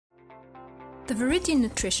The Viridian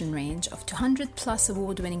Nutrition range of 200 plus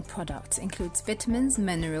award-winning products includes vitamins,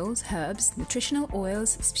 minerals, herbs, nutritional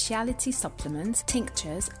oils, specialty supplements,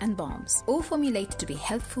 tinctures, and balms, all formulated to be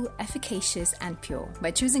healthful, efficacious, and pure.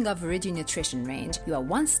 By choosing our Viridian Nutrition range, you are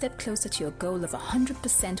one step closer to your goal of 100%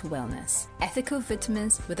 wellness. Ethical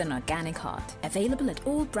vitamins with an organic heart. Available at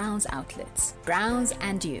all Browns outlets. Browns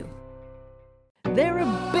and you. There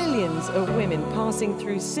are billions of women passing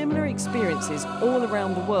through similar experiences all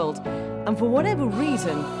around the world, and for whatever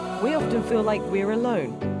reason, we often feel like we're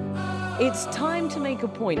alone. It's time to make a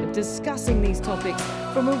point of discussing these topics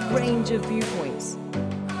from a range of viewpoints.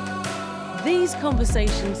 These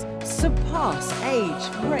conversations surpass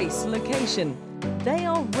age, race, location. They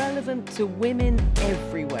are relevant to women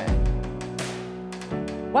everywhere.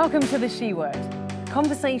 Welcome to the She Word.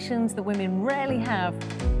 Conversations that women rarely have,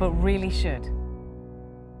 but really should.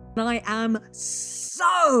 I am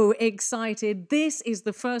so excited. This is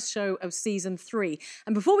the first show of season 3.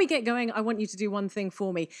 And before we get going, I want you to do one thing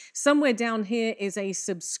for me. Somewhere down here is a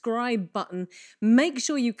subscribe button. Make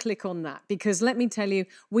sure you click on that, because let me tell you,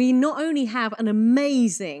 we not only have an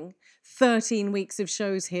amazing 13 weeks of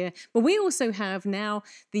shows here, but we also have now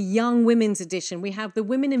the Young Women's Edition. We have the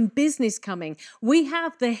Women in Business coming. We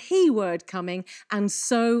have the He Word coming, and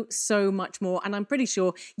so much more. And I'm pretty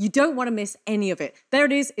sure you don't want to miss any of it. There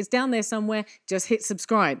it is. It's down there somewhere. Just hit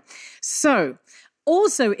subscribe. So,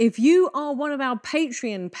 also, if you are one of our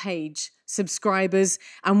Patreon page subscribers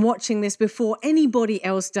and watching this before anybody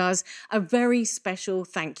else does, a very special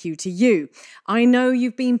thank you to you. I know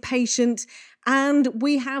you've been patient, and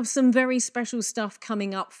we have some very special stuff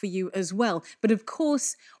coming up for you as well. But of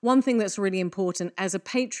course, one thing that's really important, as a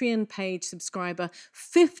Patreon page subscriber,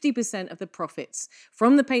 50% of the profits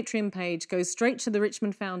from the Patreon page goes straight to the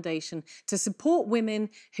Richmond Foundation to support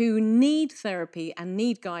women who need therapy and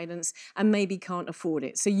need guidance and maybe can't afford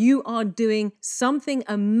it. So you are doing something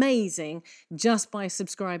amazing just by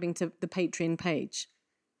subscribing to the Patreon page.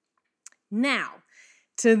 Now,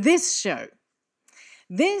 to this show.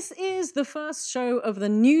 This is the first show of the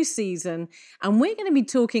new season, and we're going to be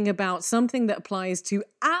talking about something that applies to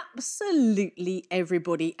absolutely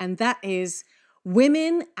everybody, and that is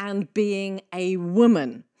women and being a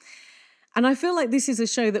woman. And I feel like this is a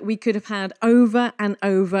show that we could have had over and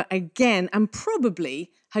over again, and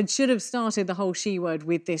probably should have started the whole She Word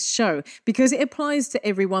with this show, because it applies to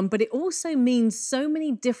everyone, but it also means so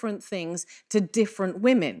many different things to different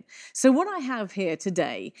women. So what I have here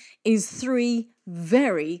today is 3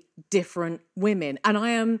 very different women, and I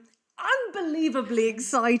am unbelievably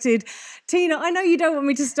excited. Tina, I know you don't want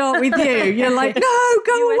me to start with you. You're like, no,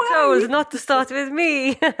 go you away. You were told not to start with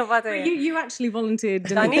me. But you actually volunteered.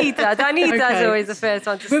 Danita Okay. is always the first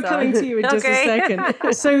one to start. We're coming to you in just a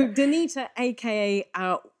second. So Danita, aka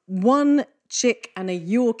One Chick and a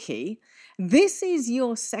Yorkie, this is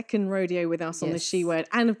your second rodeo with us on the She Word.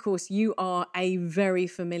 And of course, you are a very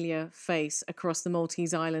familiar face across the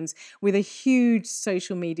Maltese Islands with a huge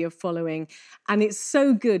social media following. And it's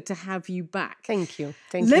so good to have you back. Thank you.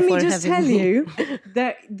 Let me just tell you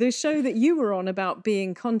that the show that you were on about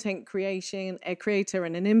being content creation, a creator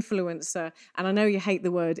and an influencer, and I know you hate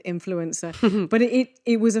the word influencer, but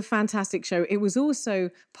it was a fantastic show. It was also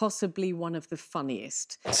possibly one of the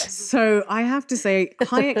funniest. So I have to say,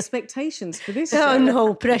 high expectations for this show. Oh,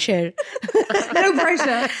 no pressure. No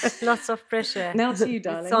pressure. Lots of pressure. Now to you,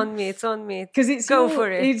 darling. It's on me. Because Go for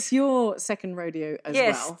it. It's your second rodeo as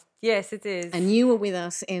well. Yes, it is. And you were with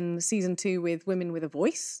us in season 2 with Women with a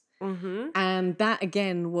Voice. Mm-hmm. And that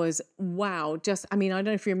again was, wow. I don't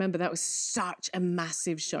know if you remember, that was such a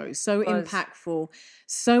massive show. So impactful.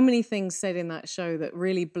 So many things said in that show that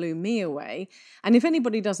really blew me away. And if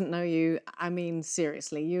anybody doesn't know you,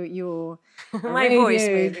 seriously, you're my voice,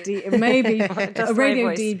 maybe a radio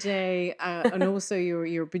voice. DJ, and also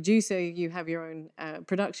you're a producer. You have your own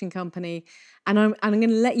production company. And I'm going to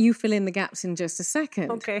let you fill in the gaps in just a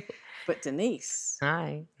second. Okay. But Denise.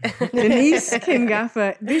 Hi. Denise Kim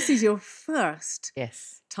Gaffer, this is your first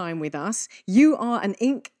time with us. You are an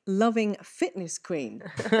ink-loving fitness queen.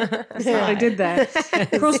 That's what I did there.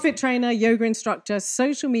 CrossFit trainer, yoga instructor,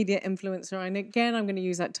 social media influencer. And again, I'm going to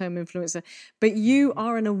use that term influencer. But you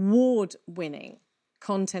are an award-winning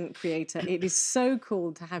content creator. It is so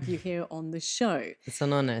cool to have you here on the show. It's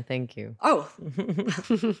an honor. Thank you. Oh,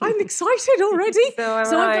 I'm excited already. So I've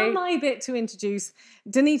done my bit to introduce.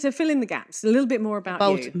 Danita, fill in the gaps. A little bit more about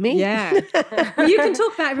you. About me? Yeah. Well, you can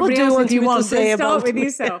talk about everybody else if you want. But start with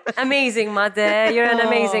yourself. Amazing mother. You're an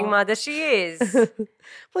amazing mother. She is.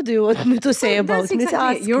 What do you want me to say about me?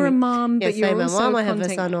 Exactly. You're a mom, but yes, you're I'm also a mom. a I have a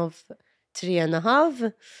son of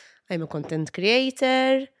 3.5. I'm a content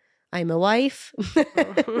creator. I'm a wife.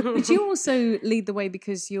 But you also lead the way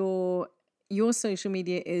because your social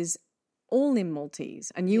media is all in Maltese,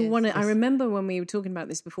 and you Yes, want to. yes. I remember when we were talking about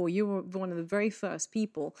this before. You were one of the very first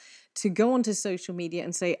people to go onto social media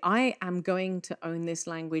and say, "I am going to own this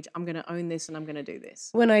language. I'm going to own this, and I'm going to do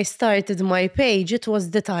this." When I started my page, it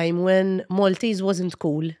was the time when Maltese wasn't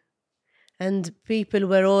cool. And people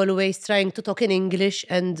were always trying to talk in English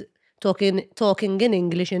and talking in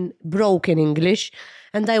English in broken English.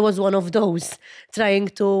 And I was one of those, trying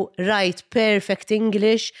to write perfect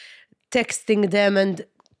English, texting them and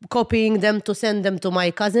copying them to send them to my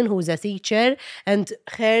cousin who's a teacher, and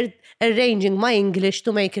her arranging my English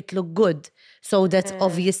to make it look good. So that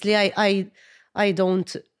obviously I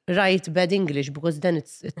don't write bad English, because then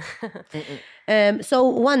it's so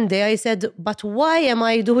one day I said, but why am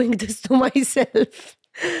I doing this to myself?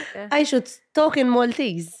 I should talk in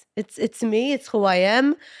Maltese. It's me, it's who I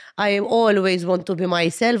am. I always want to be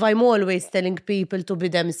myself. I'm always telling people to be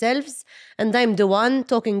themselves, and I'm the one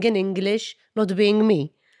talking in English, not being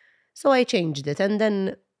me. So I changed it, and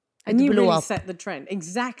then And it you blew really up. set the trend.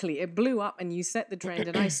 Exactly. It blew up and you set the trend.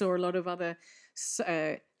 And I saw a lot of other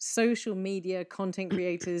social media content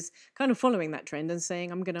creators kind of following that trend and saying,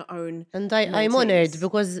 I'm going to own And I'm Maltese." honored,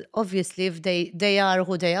 because obviously if they are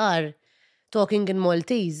who they are, talking in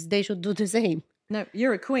Maltese, they should do the same. No,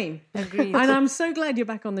 you're a queen. Agreed. And I'm so glad you're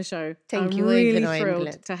back on the show. Thank I'm you, really even I'm thrilled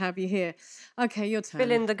glad. to have you here. Okay, your turn.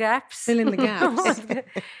 Fill in the gaps. Fill in the gaps.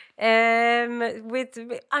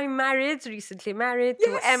 I'm married, recently married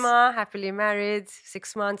to Emma, happily married,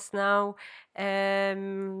 6 months now.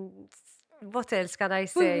 What else can I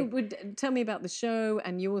say? Tell me about the show,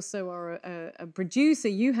 and you also are a producer.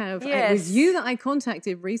 You have it Yes. was you that I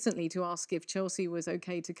contacted recently to ask if Chelsea was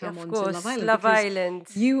okay to come Of on course, to Love Island. Love because Island.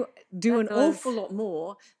 You do an That was- awful lot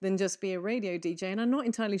more than just be a radio DJ, and I'm not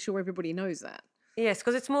entirely sure everybody knows that. Yes,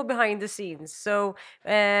 because it's more behind the scenes. So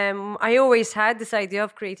I always had this idea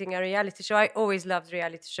of creating a reality show. I always loved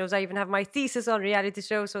reality shows. I even have my thesis on reality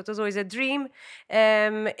shows, so it was always a dream.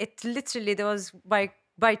 It literally, there was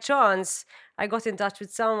by chance, I got in touch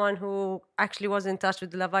with someone who actually was in touch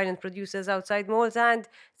with the Love Island producers outside Malta, and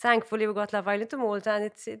thankfully we got Love Island to Malta, and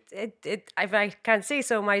it if I can say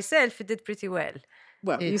so myself, it did pretty well.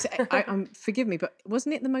 Well, you say, forgive me, but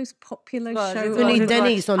wasn't it the most popular Was, show? it We was. need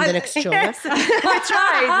Denise on the next show. Yes, we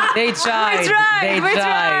tried. They tried. We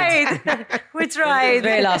tried. We It's tried.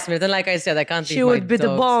 very last minute. And like I said, I can't She leave my would be the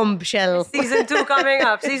dogs. bombshell. Season 2 coming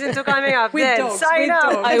up. Season 2 coming up. With Then dogs, sign with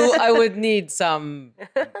up. dogs. I would need some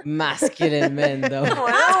masculine men, though. Oh,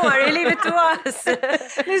 don't worry, leave it to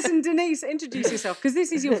us. Listen, Denise, introduce yourself, because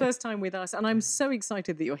this is your first time with us, and I'm so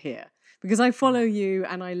excited that you're here because I follow you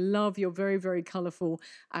and I love your very, very colourful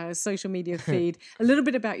social media feed. A little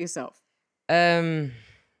bit about yourself.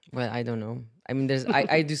 Well, I don't know. I mean,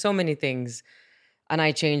 I do so many things, and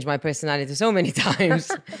I change my personality so many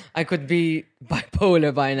times. I could be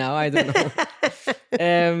bipolar by now. I don't know.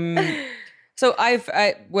 So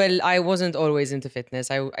I wasn't always into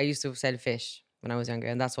fitness. I used to sell fish when I was younger,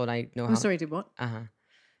 and that's all I know how. I'm sorry, did what?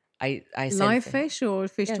 I sell Live fish or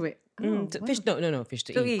fish to eat? Oh, Fish? No, fish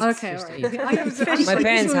to eat. Okay, all right. My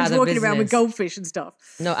parents had a walking around with business. goldfish and stuff.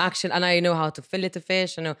 No, actually, and I know how to fillet a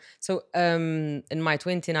fish. I know. So, in my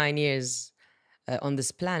 29 years on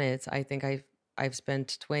this planet, I think I've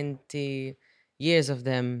spent 20 years of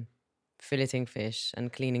them filleting fish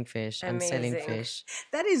and cleaning fish and selling Amazing. fish.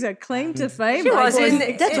 That is a claim to fame. She was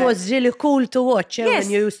in- That was really cool to watch Yes.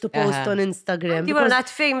 when you used to post on Instagram. You were on because that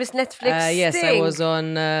famous Netflix Yes, I thing. was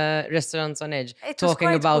on Restaurants on Edge It was talking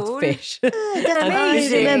quite about cool. fish. I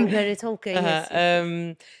amazing. remember it. Okay,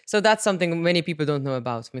 yes. So that's something many people don't know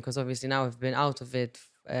about me, because obviously now I've been out of it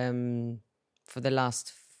for the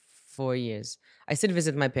last 4 years. I still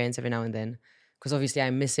visit my parents every now and then, because obviously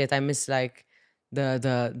I miss it. I miss like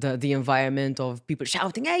the environment of people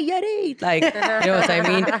shouting, "Hey, Yari!" Like, you know what I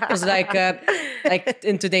mean? Because like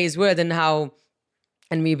in today's world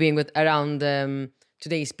and me being around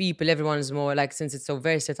today's people, everyone's more like, since it's so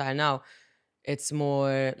versatile now, it's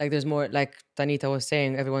more like there's more, like Tanita was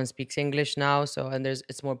saying, everyone speaks English now, so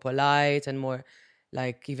it's more polite and more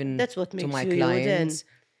like even That's what to makes my you you then. clients.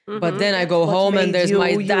 But then I go what home and made there's my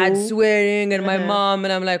you dad you. swearing and my mom,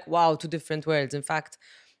 and I'm like, wow, two different worlds. In fact,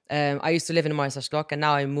 I used to live in Marsaxlokk and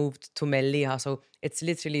now I moved to Melliha, so it's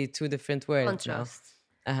literally two different worlds Contrast.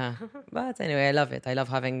 now. But anyway, I love it. I love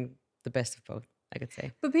having the best of both, I could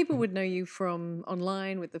say. But people would know you from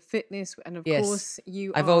online with the fitness, and of Yes. course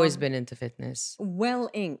you I've are always been into fitness. well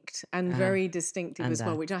inked and very distinctive And as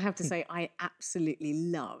well, that. which I have to say I absolutely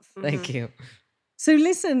love. Thank you. So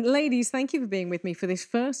listen, ladies, thank you for being with me for this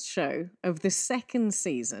first show of the second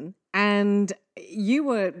season. And you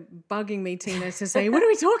were bugging me, Tina, to say, what are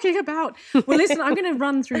we talking about? Well, listen, I'm going to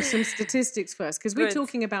run through some statistics first, because we're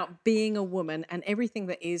talking about being a woman and everything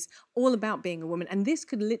that is all about being a woman. And this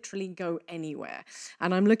could literally go anywhere.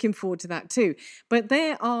 And I'm looking forward to that too. But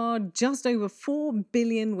there are just over 4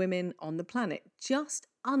 billion women on the planet, just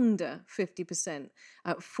under 50%,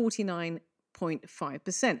 at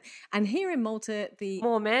 49.5%. And here in Malta,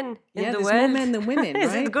 more men in the there's world. more men than women, right?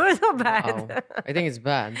 Is it good or bad? Wow. I think it's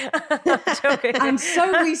bad. And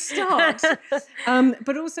so we start.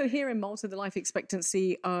 But also here in Malta, the life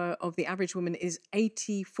expectancy of the average woman is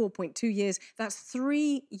 84.2 years. That's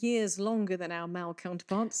 3 years longer than our male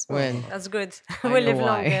counterparts. When? That's good. I We know live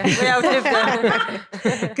why. longer. We outlive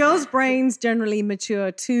them. Girls' brains generally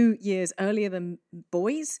mature 2 years earlier than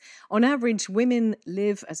boys. On average, women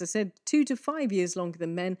live, as I said, 2 to 5 years longer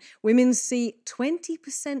than men. Women see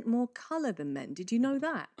 20% more colour than men. Did you know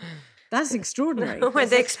that? That's extraordinary. When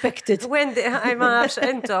they Expected. when they, I'm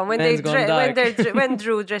Anton, when Men's gone dark. when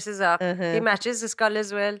Drew dresses up, he matches his colour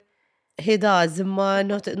as well. He does, ma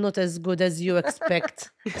not as good as you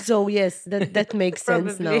expect. So yes, that makes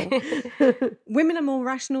sense now. Women are more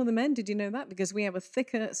rational than men. Did you know that? Because we have a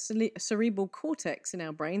thicker cerebral cortex in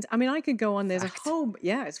our brains. I mean, I could go on. There's a whole...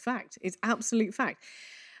 Yeah, it's fact. It's absolute fact.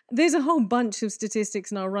 There's a whole bunch of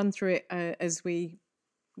statistics, and I'll run through it as we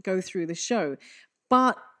go through the show.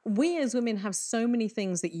 But we as women have so many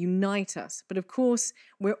things that unite us. But of course,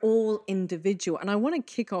 we're all individual. And I want to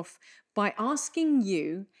kick off by asking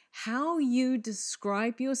you how you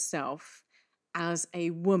describe yourself as a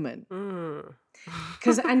woman.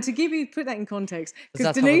 And to put that in context, because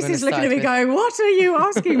That's how we're Denise gonna is looking at me start going, what are you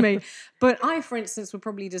asking me? But I, for instance, would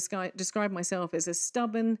probably describe myself as a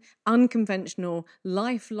stubborn, unconventional,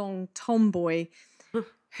 lifelong tomboy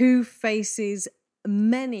who faces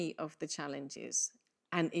many of the challenges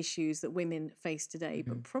and issues that women face today,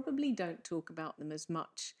 but probably don't talk about them as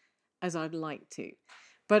much as I'd like to.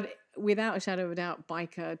 But without a shadow of a doubt,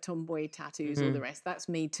 biker, tomboy, tattoos, all the rest, that's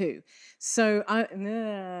me too. So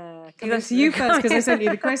coming to you first, because I sent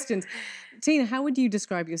you the questions. Tina, how would you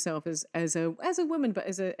describe yourself as a woman, but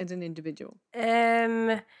as an individual?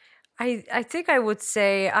 I think I would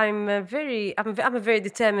say I'm a very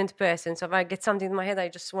determined person. So if I get something in my head, I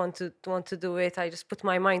just want to do it. I just put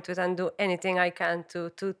my mind to it and do anything I can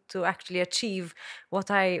to actually achieve what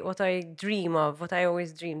I dream of, what I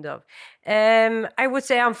always dreamed of. I would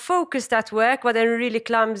say I'm focused at work, but I'm really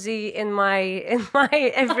clumsy in my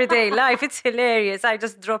everyday life. It's hilarious. I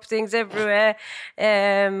just drop things everywhere.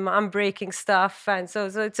 I'm breaking stuff, and so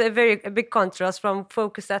it's a big contrast from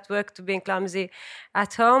focused at work to being clumsy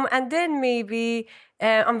at home. And then maybe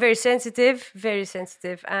I'm very sensitive,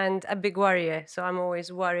 and a big worrier. So I'm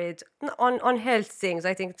always worried on health things.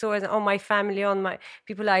 I think it's always on my family, on my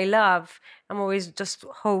people I love. I'm always just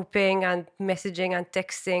hoping and messaging and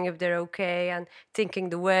texting if they're okay and thinking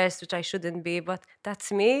the worst, which I shouldn't be. But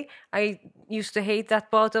that's me. I used to hate that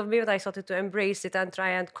part of me, but I started to embrace it and try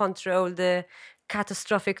and control the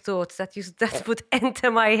catastrophic thoughts that would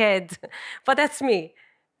enter my head. But that's me.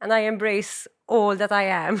 And I embrace all that I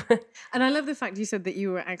am. And I love the fact you said that you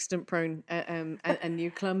were accident prone and you're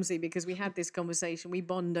clumsy, because we had this conversation. We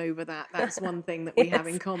bond over that. That's one thing that we have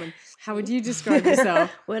in common. How would you describe yourself?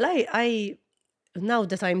 Well, I now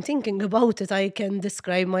that I'm thinking about it, I can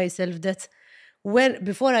describe myself that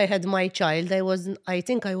before I had my child, I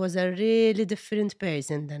think I was a really different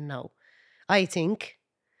person than now. I think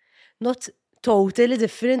not totally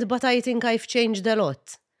different, but I think I've changed a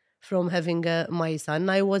lot from having my son.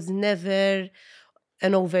 I was never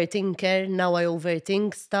an overthinker. Now I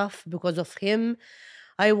overthink stuff because of him.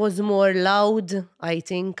 I was more loud. I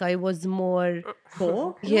think I was more...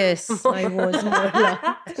 Yes, I was more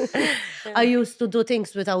loud. I used to do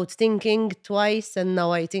things without thinking twice, and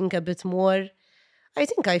now I think a bit more. I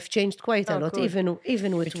think I've changed quite a lot, even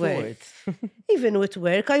with work. Even with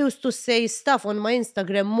work. I used to say stuff on my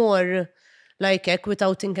Instagram more like heck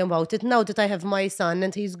without thinking about it. Now that I have my son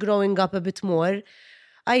and he's growing up a bit more,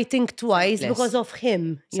 I think twice because of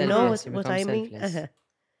him. You know what I mean?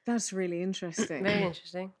 That's really interesting. Very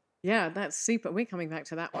interesting. Yeah, that's super. We're coming back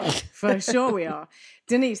to that one. For sure we are.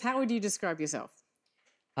 Denise, how would you describe yourself?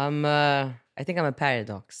 I think I'm a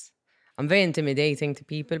paradox. I'm very intimidating to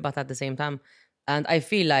people, but at the same time, and I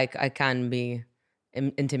feel like I can be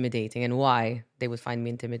intimidating, and why they would find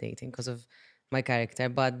me intimidating because of my character.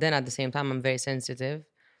 But then at the same time, I'm very sensitive.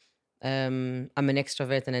 I'm an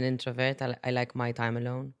extrovert and an introvert. I like my time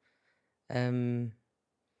alone. And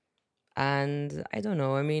I don't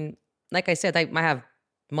know. I mean, like I said, I have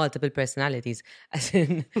multiple personalities, as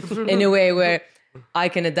in a way where I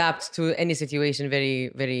can adapt to any situation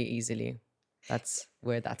very, very easily.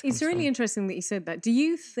 where that comes It's really from. interesting that you said that. Do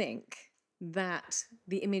you think that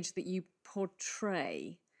the image that you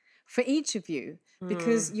portray for each of you,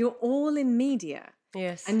 because you're all in media,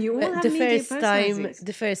 Yes. and you all have The media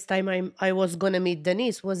first time I was gonna meet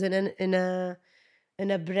Denise was in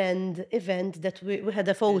a brand event that we had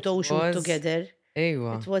a photo shoot was- together.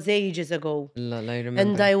 Ewa. It was ages ago. Lol, I remember.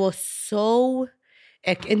 And I was so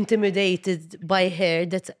intimidated by her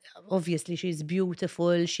that obviously she's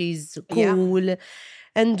beautiful, she's cool.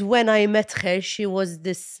 And when I met her, she was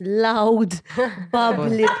this loud,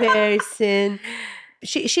 bubbly person.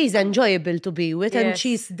 She's enjoyable to be with, and Yes.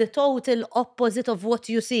 she's the total opposite of what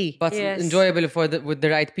you see. But Yes. enjoyable with the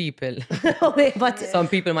right people. But Some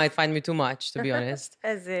people might find me too much, to be honest.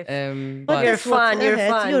 As if. But You're fun, you're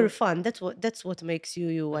fun. You're fun. That's what makes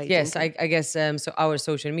you. I yes, think. I guess so. Our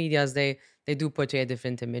social medias they do portray a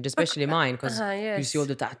different image, especially mine, because you see all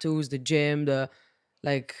the tattoos, the gym,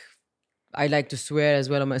 I like to swear as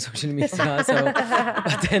well on my social media. So,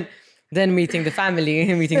 but then meeting the family,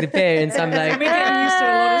 meeting the parents, I'm like, We're getting used to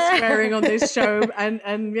a lot of swearing on this show, and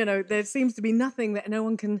there seems to be nothing that no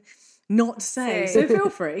one can not say. So feel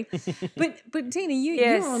free. But Tina,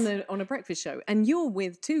 Yes. you're on a breakfast show, and you're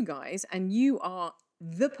with two guys, and you are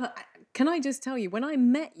can I just tell you, when I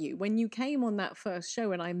met you, when you came on that first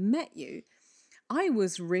show, and I met you, I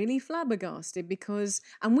was really flabbergasted because,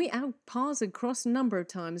 and our paths had crossed a number of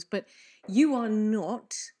times, but you are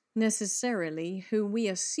not necessarily who we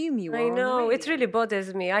assume you are. I on the know, it radio. really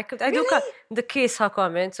bothers me. I do the case how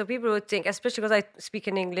comment, so people would think, especially because I speak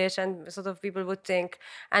in English, and sort of people would think,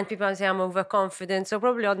 and people would say I'm overconfident. So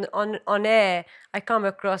probably on air, I come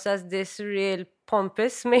across as this real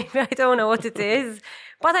pompous. Maybe I don't know what it is,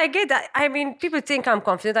 but I get that. I mean, people think I'm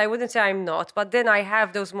confident. I wouldn't say I'm not, but then I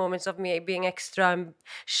have those moments of me being extra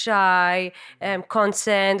shy,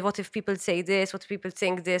 concerned. What if people say this? What if people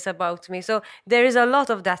think this about me? So there is a lot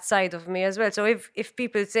of that side of me as well. So if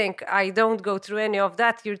people think I don't go through any of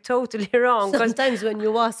that, you're totally wrong. 'Cause Sometimes when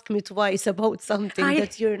you ask me twice about something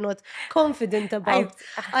that you're not confident about,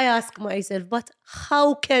 I ask myself, but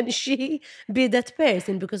how can she be that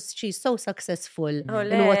person? Because she's so successful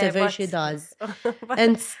in whatever she does.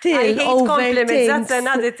 And still I hate compliments. That's overthinks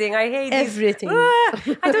another thing. I hate these- everything.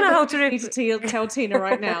 I don't know how to I need to tell Tina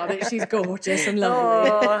right now that she's gorgeous and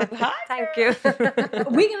lovely. Oh, thank you.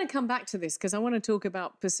 We're going to come back to this because I want to talk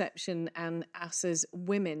about perception and us as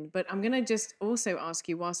women. But I'm going to just also ask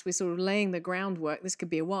you, whilst we're sort of laying the groundwork, this could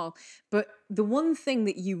be a while, but the one thing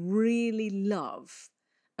that you really love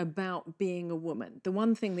about being a woman, the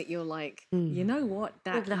one thing that you're like, you know what,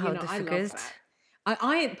 that How I love difficult. that.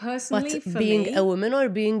 I personally, But for being me, a woman or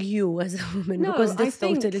being you as a woman, because I that's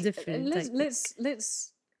think, totally different.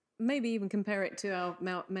 Let's maybe even compare it to our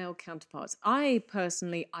male counterparts. I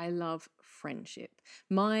personally, I love friendship.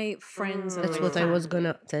 My friends are That's my what I was family,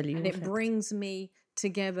 gonna tell you. and in it fact. brings me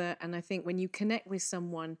together. And I think when you connect with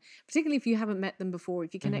someone, particularly if you haven't met them before,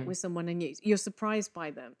 if you connect with someone and you're surprised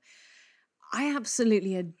by them, I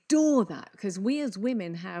absolutely adore that, because we as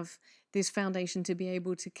women have this foundation to be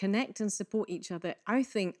able to connect and support each other. I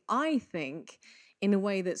think in a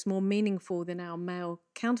way that's more meaningful than our male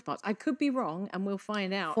counterparts. I could be wrong, and we'll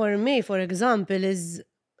find out. For me, for example, is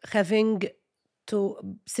having to,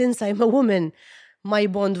 since I'm a woman, my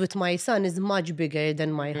bond with my son is much bigger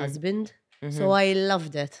than my husband. So I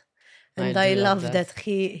love that. And I I do love love that. that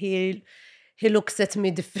he looks at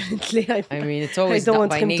me differently. I mean, it's always don't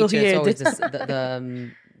want by him to nature. It's hear always this.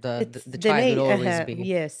 the child will always be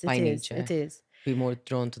yes, by it is. nature It is. be more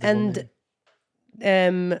drawn to the And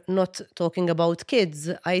woman. not talking about kids,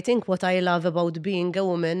 I think what I love about being a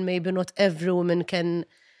woman, maybe not every woman can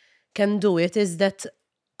do it, is that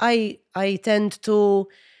I tend to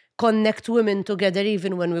connect women together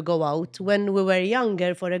even when we go out. When we were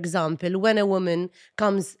younger, for example, when a woman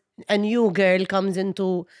comes, a new girl comes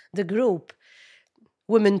into the group,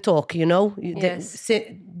 women talk, Yes.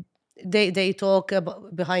 They talk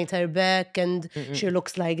about behind her back, and she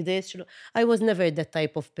looks like this. I was never that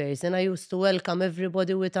type of person. I used to welcome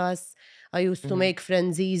everybody with us. I used to make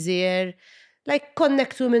friends easier, like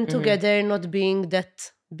connect women together, not being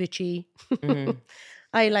that bitchy.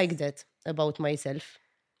 I like that about myself.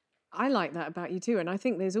 I like that about you too, and I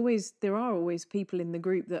think there are always people in the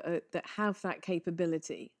group that have that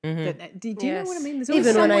capability. Do you know what I mean? There's always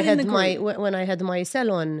Even when I someone in had the group. when I had my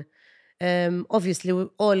salon, obviously we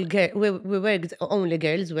worked, only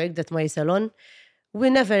girls worked at my salon. We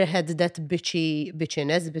never had that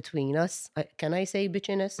bitchiness between us. Can I say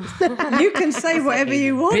bitchiness? You can say whatever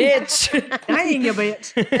you want. Bitch. Dang, you bitch.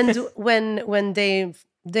 And when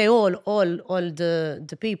they all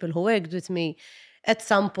the people who worked with me, at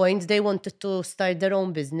some point they wanted to start their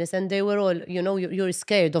own business and they were all, you're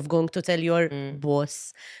scared of going to tell your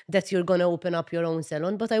boss that you're going to open up your own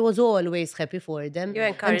salon. But I was always happy for them. You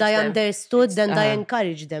encouraged and I them. understood and I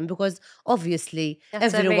encouraged them because obviously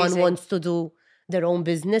That's everyone amazing. wants to do their own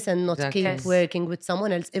business and not Exactly. keep Yes. working with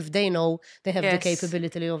someone else if they know they have the Yes.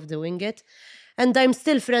 capability of doing it. And I'm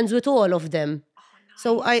still friends with all of them.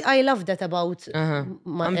 So I love that about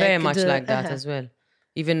my I'm very much the- like that as well.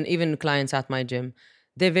 Even clients at my gym,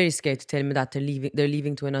 they're very scared to tell me that they're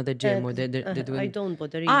leaving to another gym or they're doing. I don't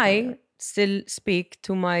bother either. I still speak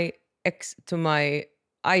to my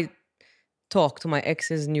I talk to my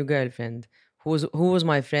ex's new girlfriend, who was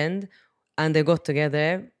my friend, and they got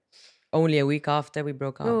together only a week after we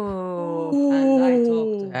broke up. Oh, And I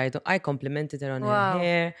talked to her. I complimented her on Wow. her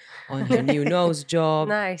hair, on her new nose job.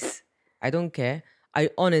 nice. I don't care. I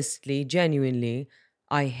honestly, genuinely,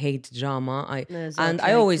 I hate drama. And I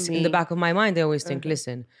like always, in the me. back of my mind, I always think,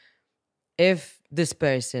 listen, if this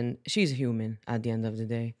person, she's human at the end of the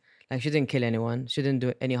day. Like, she didn't kill anyone. She didn't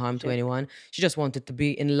do any harm to anyone. She just wanted to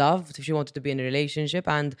be in love. She wanted to be in a relationship.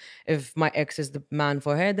 And if my ex is the man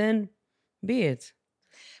for her, then be it.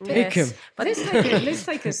 Take him. But Let's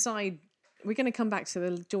take a side. We're going to come back to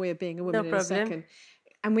the joy of being a woman No in a problem. second.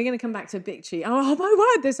 And we're going to come back to Big Chi. Oh my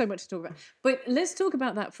word, there's so much to talk about. But let's talk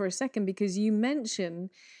about that for a second because you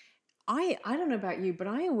mentioned, I don't know about you, but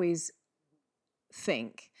I always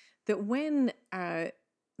think that when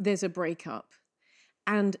there's a breakup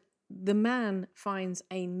and the man finds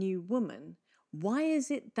a new woman, why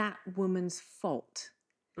is it that woman's fault?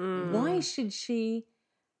 Why should she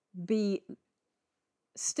be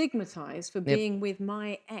stigmatized for being with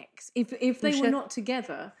my ex if they were not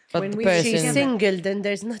together But when the we were person- She's together? single, then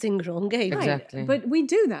there's nothing wrong, eh? Right, Exactly. but we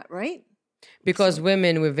do that, right? Because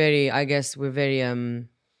women, we're very,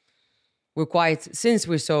 we're quite, since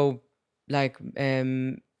we're so like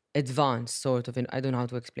advanced sort of, I don't know how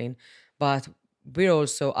to explain, but we're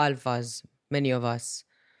also alphas, many of us.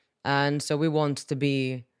 And so we want to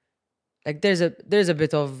be, like there's a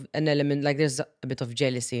bit of an element, like there's a bit of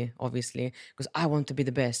jealousy, obviously, because I want to be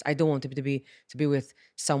the best. I don't want to be with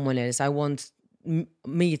someone else. I want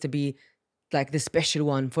me to be like the special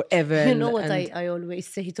one forever. You know what and I always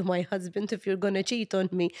say to my husband: if you're gonna cheat on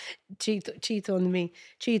me, cheat on me,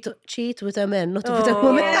 cheat with a man, not with a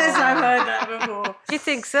woman. Yes, I've heard that before. You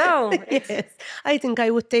think so? Yes, I think I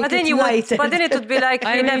would take But then it you would, lighter. but then it would be like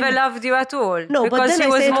he never loved you at all. No, but because then he I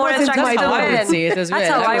was say it more wasn't attracted my to problem. I would men. see it as That's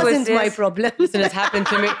well. how That I wasn't was. my Yes. problem. Listen, it happened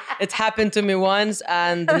to me. It happened to me once,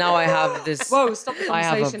 and now I have this. Whoa, stop the I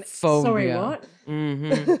have a conversation. phobia. Sorry, what?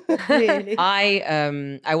 Really?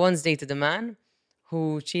 I once dated a man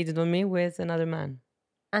who cheated on me with another man.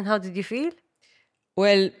 And how did you feel?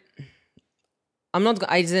 Well, I'm not.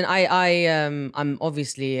 I'm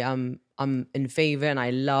obviously I'm in favor, and I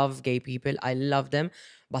love gay people. I love them,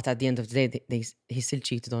 but at the end of the day, he still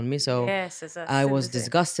cheated on me. So Yes, that's I still was the same.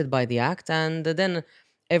 disgusted by the act, and then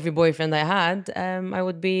every boyfriend I had, I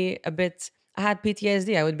would be a bit. I had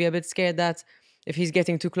PTSD. I would be a bit scared that if he's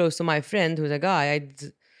getting too close to my friend, who's a guy, I'd,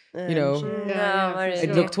 No, Maria.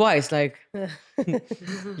 I'd look twice. Like,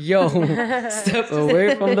 yo, step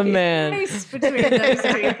away from the man. Space between those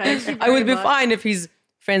two. Thank you I would be very much. fine if he's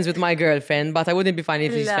friends with my girlfriend, but I wouldn't be fine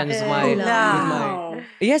if he's friends with my. Wow.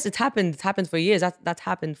 Yes, it happened. It happened for years. That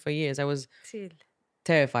happened for years. I was Still.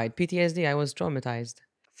 terrified. PTSD. I was traumatized.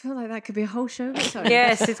 I feel like that could be a whole show.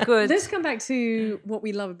 Yes, it's good. Let's come back to what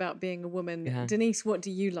we love about being a woman. Yeah. Denise, what do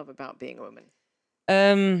you love about being a woman?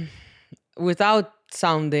 Without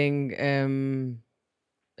sounding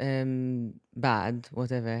bad,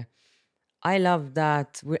 whatever, I love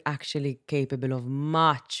that we're actually capable of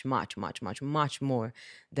much, much, much, much, much more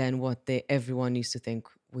than what everyone used to think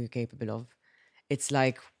we're capable of. It's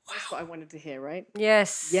like, That's what I wanted to hear, right?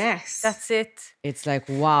 Yes. Yes. That's it. it's like,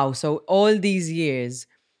 wow. So all these years,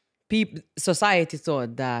 society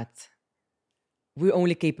thought that we're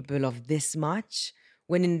only capable of this much,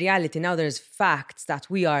 when in reality now there's facts that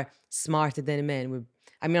we are smarter than men.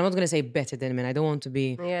 I'm not going to say better than men. I don't want to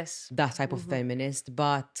be Yes. that type of feminist,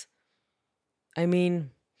 but I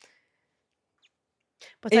mean,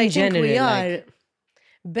 But in I think general, we like- are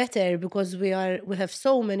better because we have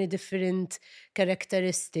so many different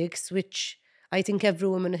characteristics, which I think every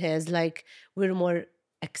woman has. Like, we're more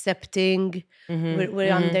accepting, we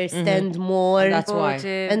understand more. That's why.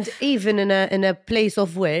 Supportive. And even in a place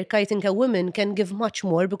of work, I think a woman can give much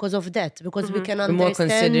more because of that, because we can We're more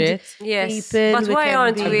understand considerate. Yes, people. but we why can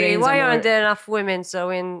aren't be- Our we? brains Why are aren't more- there enough women? So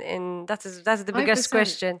that's the biggest 5%.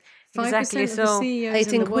 question. 5% Exactly. of the So CEOs I in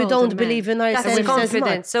think the we world don't are men. believe in that's ourselves as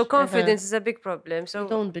confidence. much. So confidence is a big problem. So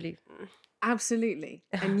Don't believe. Absolutely.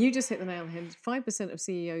 And you just hit the nail on the head. 5% of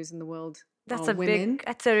CEOs in the world That's are a women.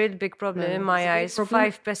 that's a real big problem in my eyes.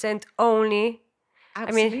 problem. 5% only.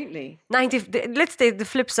 Absolutely. 90. Let's take the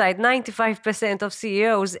flip side. 95% of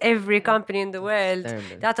CEOs, every company in the world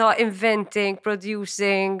terrible. that are inventing,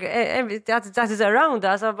 producing, that is around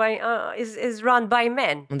us is run by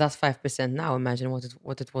men. And that's 5% now. Imagine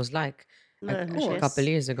what it was like a couple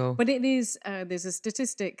years ago. But it is, there's a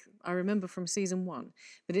statistic I remember from season 1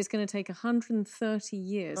 that it's going to take 130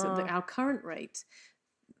 years at our current rate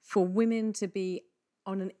for women to be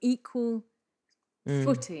on an equal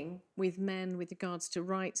footing with men with regards to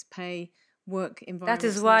rights, pay, work environment. That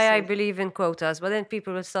is why I believe in quotas. But then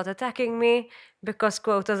people will start attacking me because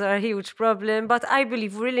quotas are a huge problem. But I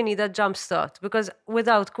believe we really need a jump start, because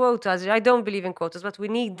without quotas, I don't believe in quotas, but we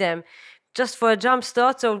need them just for a jump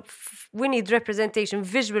start. So we need representation,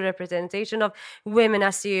 visual representation of women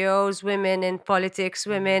as CEOs, women in politics,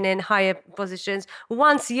 women in higher positions.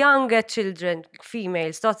 Once younger children,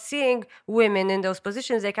 females, start seeing women in those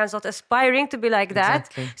positions, they can start aspiring to be like that.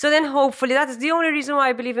 Exactly. So then hopefully that is the only reason why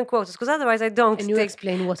I believe in quotas, because otherwise I don't Can you think...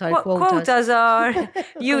 explain what are quotas? Quotas are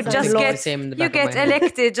you just law. get Same in the you back of get my head.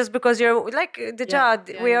 elected just because you're like the Jad.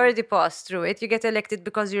 We already passed through it. You get elected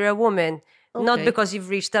because you're a woman, not Okay. because you've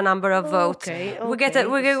reached a number of votes. Okay, We get a,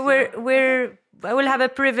 we'll have a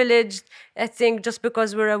privileged thing just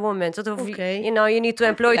because we're a woman. Sort of, Okay. you know, you need to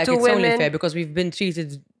employ Like, two it's women. only fair because we've been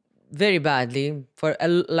treated very badly for a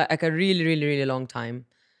really, really, really long time.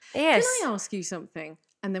 Yes. Can I ask you something?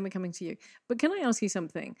 And then we're coming to you. But can I ask you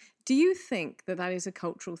something? Do you think that that is a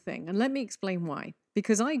cultural thing? And let me explain why.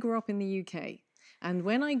 Because I grew up in the UK. And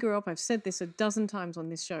when I grew up, I've said this a dozen times on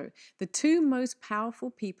this show, the two most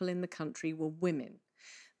powerful people in the country were women,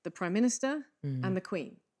 the Prime Minister and the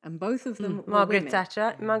Queen. And both of them were Margaret women.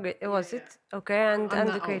 Thatcher. Margaret, was it? Okay, and I'm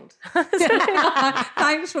the that Queen. old.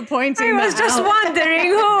 Thanks for pointing I was that just out. wondering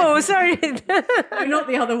who. Sorry. No, not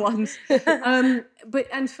the other ones.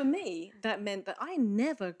 And for me, that meant that I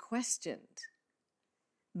never questioned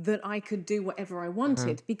that I could do whatever I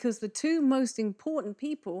wanted because the two most important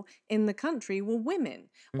people in the country were women,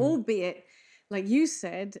 albeit, like you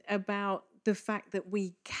said, about the fact that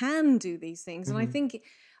we can do these things. And I think,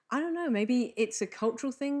 I don't know, maybe it's a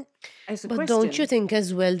cultural thing. It's a But question. don't you think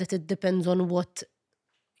as well that it depends on what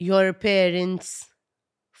your parents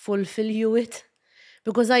fulfill you with?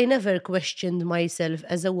 Because I never questioned myself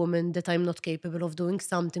as a woman that I'm not capable of doing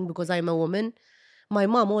something because I'm a woman. My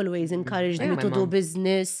mom always encouraged me my to do mom.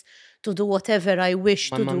 business, to do whatever I wish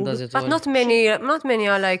My to mom do. does it But all. not many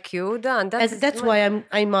are like you, Dan. That's why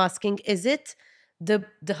I'm asking, is it the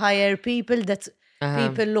higher people that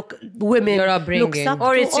people women Your looks upbringing. up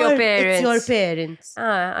Or to, it's your it's your parents. parents?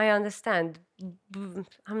 I understand.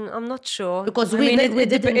 I'm not sure. Because I we mean,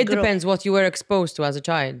 didn't it grow- depends what you were exposed to as a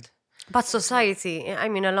child. But society, I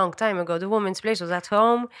mean, a long time ago, the woman's place was at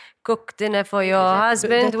home, cook dinner for your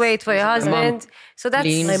husband, wait for your husband. So that's...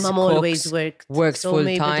 Cleans, My mom always cooks, worked, works so full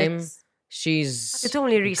maybe time. that's- She's It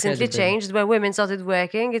only recently incredible. changed when women started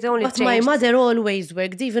working. It only But changed. my mother always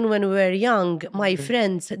worked, even when we were young. My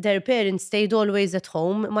friends, their parents stayed always at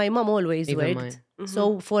home. My mom always Even worked. mine.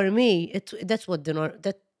 So for me, that's what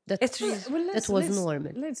the It's Well, that was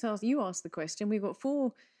normal. Let's ask you. Ask the question. We've got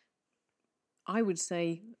 4, I would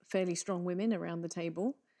say, fairly strong women around the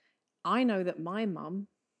table. I know that my mum,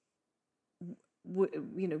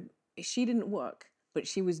 she didn't work, but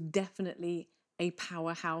she was definitely a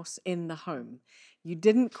powerhouse in the home. You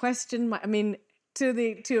didn't question I mean, to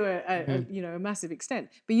a massive extent,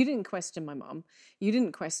 but you didn't question my mum. You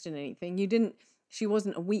didn't question anything. She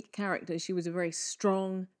wasn't a weak character. She was a very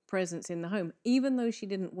strong presence in the home, even though she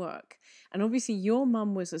didn't work. And obviously your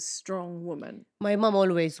mum was a strong woman. My mom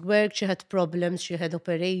always worked. She had problems. She had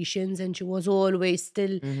operations, and she was always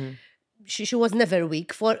still. She was never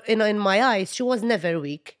weak. In my eyes, she was never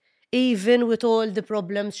weak. Even with all the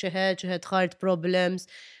problems she had heart problems.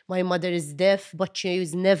 My mother is deaf, but she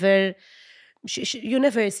was never. You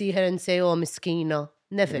never see her and say, "Oh, miskina."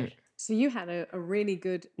 Never. So you had a really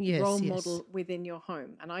good role Yes. model within your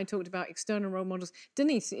home. And I talked about external role models.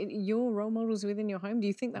 Denise, your role models within your home, do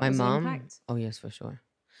you think that My was mom. an impact? Oh yes, for sure.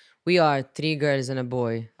 We are 3 girls and a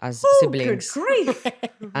boy as Oh, siblings. good grief.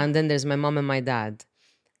 And then there's my mom and my dad.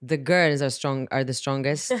 The girls are the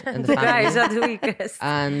strongest in the family. guys are the weakest.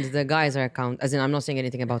 And the guys are as in, I'm not saying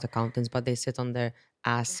anything about accountants, but they sit on their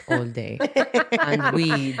ass all day. And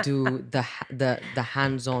we do the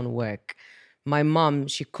hands-on work. My mom,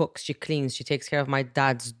 she cooks, she cleans, she takes care of my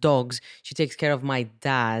dad's dogs. She takes care of my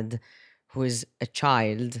dad, who is a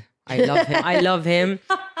child. I love him. I love him.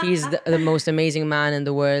 He's the most amazing man in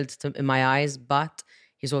the world in my eyes, but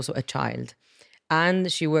he's also a child.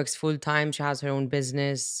 and she works full time. She has her own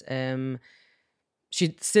business.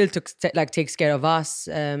 She still takes care of us,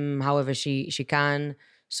 however she can.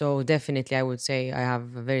 So definitely, I would say I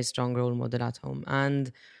have a very strong role model at home,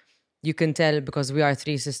 and you can tell because we are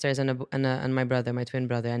 3 sisters and my brother, my twin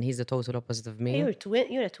brother, and he's the total opposite of me. You're a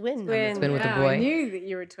twin. You're a twin. Twin. Twin with a Yeah, boy. I knew that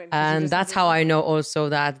you were a twin. 'cause you And just that's had how a- I know also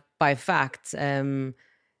that by fact,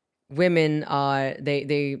 women are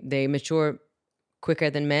they mature quicker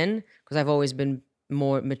than men, because I've always been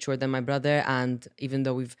more mature than my brother, and even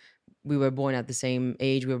though we were born at the same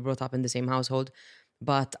age, we were brought up in the same household,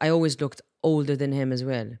 but I always looked older than him as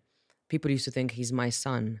well. People used to think he's my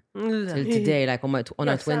son. Till today, like on our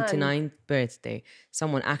Your son. 29th birthday,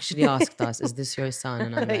 someone actually asked us, "Is this your son?"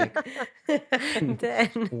 And I'm like, Then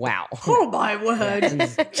 "Wow." Oh my word!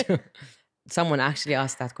 Someone actually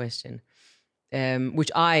asked that question,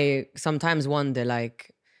 which I sometimes wonder. Like,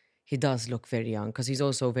 he does look very young because he's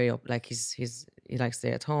also very like he likes to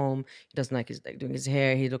stay at home. He doesn't like his doing his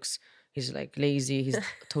hair. He's like lazy. He's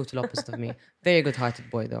total opposite of me. Very good-hearted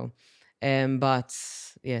boy though. But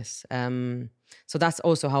yes, so that's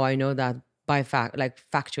also how I know that by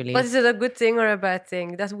factually. But is it a good thing or a bad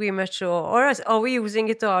thing that we mature? Or are we using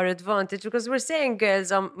it to our advantage? Because we're saying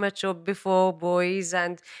girls are mature before boys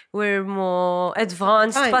and we're more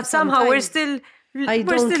advanced, but somehow we're still I we're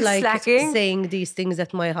don't still like slacking. saying these things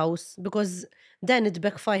at my house because then it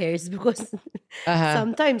backfires because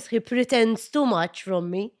sometimes he pretends too much from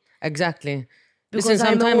me. Exactly. Because Listen,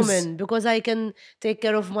 I'm a sometimes woman, because I can take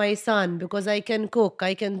care of my son, because I can cook,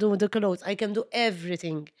 I can do the clothes, I can do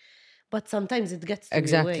everything. But sometimes it gets to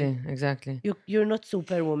me away. Exactly. You're not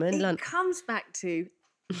superwoman. It comes back to,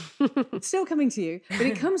 it's still coming to you, but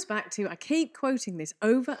it comes back to, I keep quoting this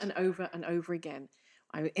over and over and over again.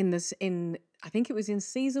 I think it was in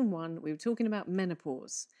season 1, we were talking about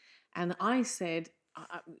menopause. And I said,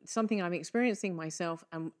 something I'm experiencing myself,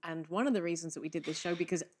 and one of the reasons that we did this show,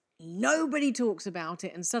 because nobody talks about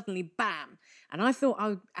it, and suddenly, bam. And I thought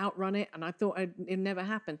I'd outrun it, and I thought it'd never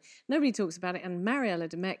happen. Nobody talks about it, and Mariella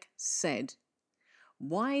Demek said,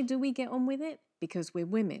 why do we get on with it? Because we're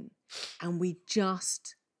women, and we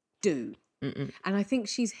just do. And I think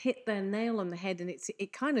she's hit the nail on the head, and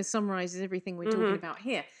it kind of summarizes everything we're talking about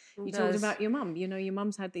here. You talked about your mum. You know, your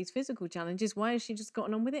mum's had these physical challenges. Why has she just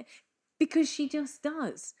gotten on with it? Because she just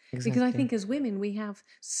does. Exactly. Because I think as women, we have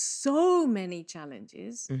so many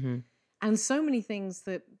challenges and so many things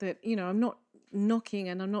that, you know, I'm not knocking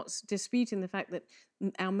and I'm not disputing the fact that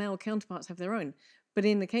our male counterparts have their own. But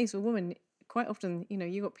in the case of a woman, quite often, you know,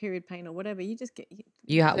 you got period pain or whatever, you just get... We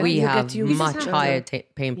you have get used much to it. higher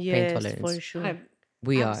pain Yes, tolerance. for sure.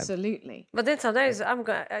 We are. Absolutely. But then sometimes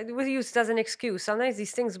we use it as an excuse. Sometimes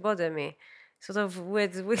these things bother me. Sort of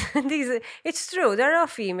with these, it's true. There are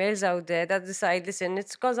females out there that decide, listen,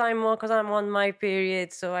 it's because I'm on my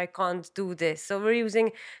period, so I can't do this. So we're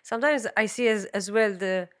using. Sometimes I see as well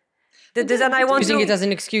the and I want Using to it as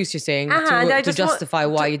an excuse, you're saying, and I to just justify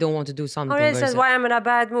want why to- you don't want to do something. or instance, versus- why I'm in a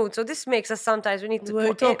bad mood. So this makes us sometimes we need to. We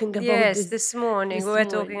were talking about yes, this morning this we were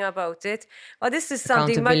morning. talking about it. But this is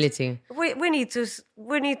something. Accountability.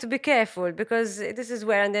 We need to be careful because this is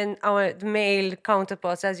where and then our male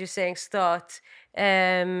counterparts, as you're saying, start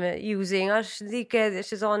using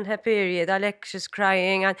she's on her period, she's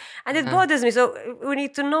crying, and it bothers me. So we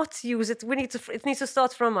need to not use it. It needs to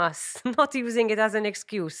start from us, not using it as an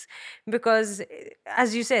excuse, because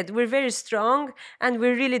as you said, we're very strong and we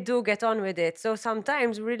really do get on with it. So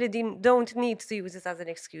sometimes we really don't need to use it as an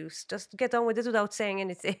excuse. Just get on with it without saying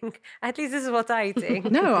anything. At least this is what I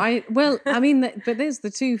think. No, but there's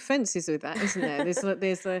the two fences with that, isn't there?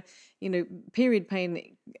 There's the, you know, period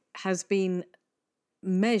pain has been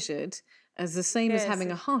measured as the same as Yes.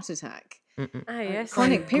 having a heart attack. Yes.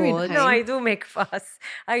 Chronic period pain. No, I do make fuss.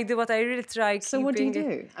 I do, but I really try. So what do you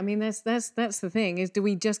keeping it- do? I mean, that's the thing is, do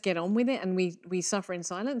we just get on with it and we suffer in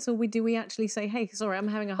silence, or do we actually say, hey, sorry, I'm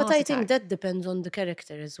having a heart But I attack? think that depends on the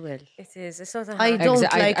character as well. It is. It's not a I hard- don't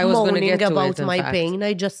Exa- like I was gonna moaning get to about it, in my fact. pain.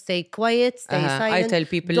 I just stay quiet, stay silent. I tell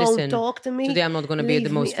people, don't listen, talk to me. today I'm not going to be the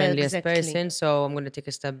leave most me- friendliest exactly. person, so I'm going to take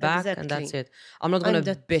a step back, and that's Exactly. it. I'm not going I'm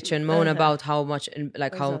to that- bitch and moan about how much,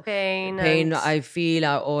 how Pain pain and- I feel,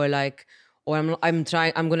 or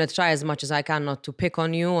I'm going to try as much as I can not to pick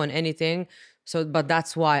on you on anything. So, but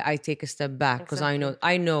that's why I take a step back, because I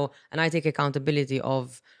know, and I take accountability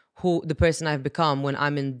of who the person I've become when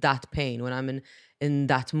I'm in that pain, when I'm in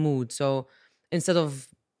that mood. So instead of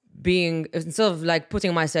like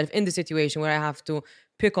putting myself in the situation where I have to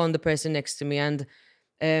pick on the person next to me, and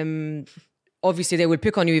obviously they will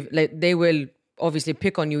pick on you, they will obviously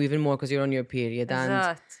pick on you even more because you're on your period,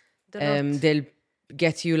 and Esat. they'll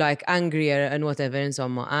get you like angrier and whatever and so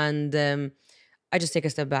on. And I just take a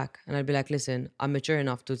step back and I'll be like, listen, I'm mature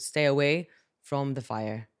enough to stay away from the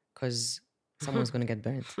fire because someone's going to get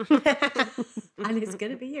burnt. And it's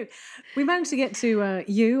going to be you. We managed to get to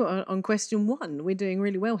you on question 1. We're doing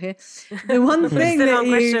really well here. The one thing Still that on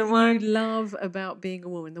question one. you love about being a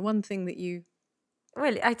woman, the one thing that you...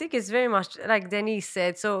 Well, I think it's very much like Denise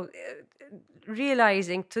said. So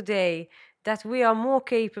realizing today that we are more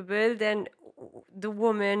capable than the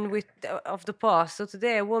woman of the past. So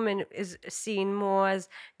today a woman is seen more as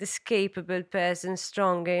this capable person,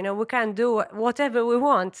 stronger. You know, we can do whatever we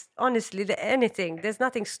want. Honestly, anything. There's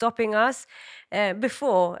nothing stopping us.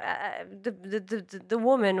 Before, the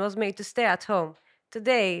woman was made to stay at home.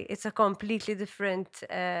 Today, it's a completely different.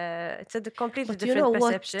 It's a completely But different you know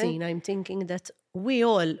perception. what, Tina? I'm thinking that we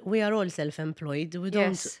are all self-employed.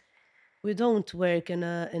 We don't work in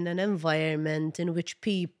an environment in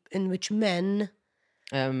which men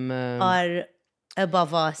are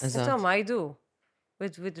above us. Exactly. Tom, I do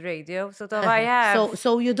with radio. So Tom, I have.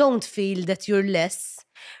 So you don't feel that you're less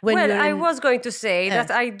when Well, you're I in- was going to say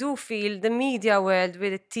that I do feel the media world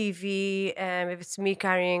with the TV, if it's me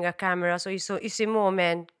carrying a camera, so you see more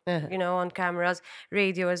men, you know, on cameras,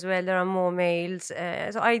 radio as well, there are more males.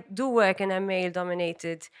 So I do work in a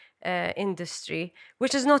male-dominated industry,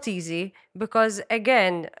 which is not easy because,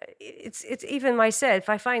 again, it's even myself.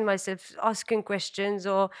 I find myself asking questions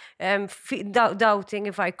or doubting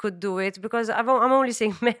if I could do it because I'm only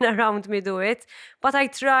seeing men around me do it. But I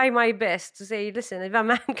try my best to say, listen, if a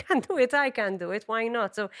man can do it, I can do it. Why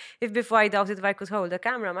not? So if before I doubted if I could hold a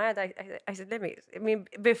camera in my head, I said,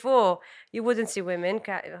 before you wouldn't see women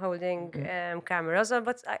holding cameras,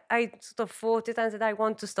 but I sort of fought it and said, I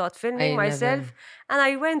want to start filming myself. And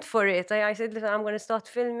I went for it. I said, listen, I'm going to start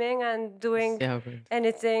filming and doing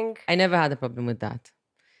anything. I never had a problem with that.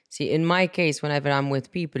 See, in my case, whenever I'm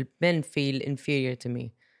with people, men feel inferior to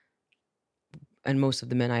me. And most of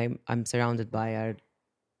the men I'm surrounded by are...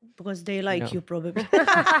 because they like you probably.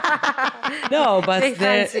 No, but They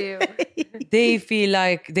fancy you. they feel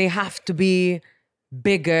like they have to be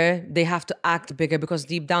bigger. They have to act bigger because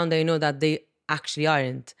deep down they know that they actually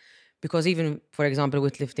aren't. Because even, for example,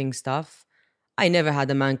 with lifting stuff, I never had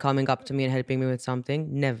a man coming up to me and helping me with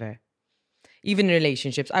something. Never. Even in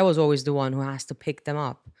relationships, I was always the one who has to pick them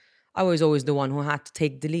up. I was always the one who had to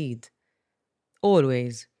take the lead.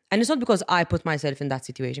 Always. And it's not because I put myself in that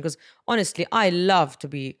situation. Because honestly, I love to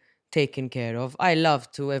be taken care of. I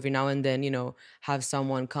love to every now and then, you know, have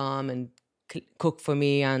someone come and cook for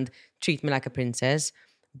me and treat me like a princess.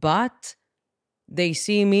 But they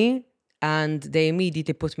see me and they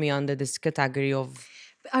immediately put me under this category of...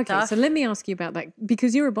 Okay, so let me ask you about that.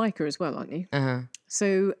 Because you're a biker as well, aren't you? Uh-huh.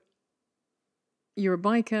 So you're a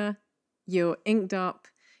biker, you're inked up,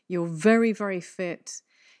 you're very, very fit.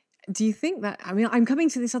 Do you think that, I mean, I'm coming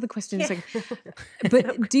to this other question in a second,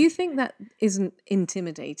 but do you think that isn't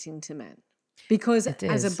intimidating to men? Because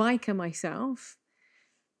as a biker myself,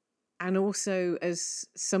 and also as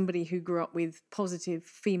somebody who grew up with positive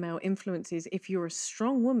female influences, if you're a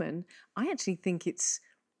strong woman, I actually think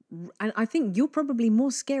and I think you're probably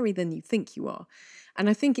more scary than you think you are. And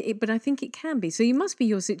I think it can be. So you must be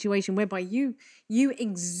your situation whereby you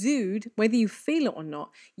exude, whether you feel it or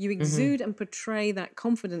not, you exude and portray that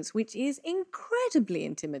confidence, which is incredibly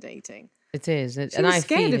intimidating. It is. She was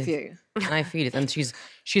scared of you. And I feel it. And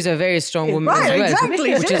she's a very strong woman Right, as well.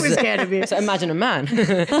 exactly. She was scared of you. So imagine a man.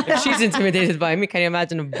 If she's intimidated by me, can you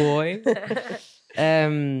imagine a boy?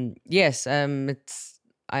 Yes, and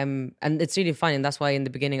it's really funny, and that's why in the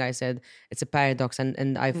beginning I said it's a paradox,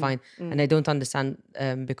 and I find and I don't understand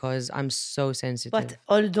because I'm so sensitive. But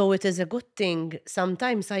although it is a good thing,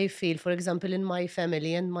 sometimes I feel, for example, in my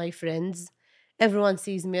family and my friends, everyone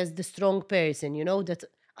sees me as the strong person, you know, that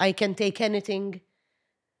I can take anything.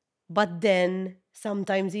 But then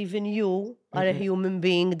sometimes even you are a human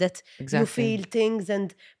being that you feel things,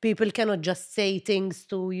 and people cannot just say things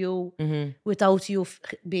to you without you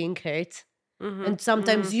being hurt. And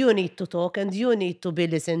sometimes you need to talk and you need to be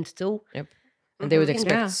listened to. Yep. And they would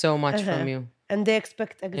expect so much from you. And they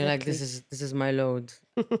expect exactly. You're like, this is my load.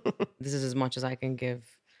 This is as much as I can give.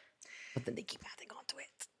 But then they keep adding on to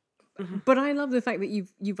it. But I love the fact that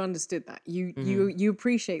you've understood that. You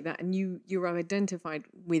appreciate that, and you're identified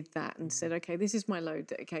with that and said, okay, this is my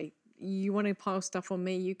load. Okay, you want to pile stuff on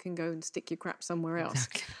me, you can go and stick your crap somewhere else.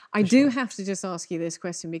 Exactly. I do have to just ask you this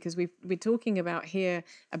question because we're talking about here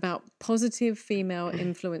about positive female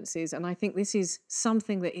influences, and I think this is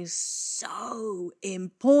something that is so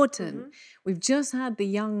important. We've just had the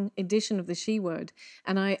young edition of the She Word,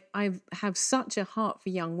 and I have such a heart for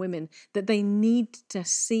young women that they need to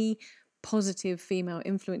see positive female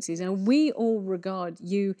influences. And we all regard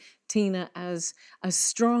you, Tina, as a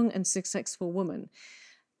strong and successful woman.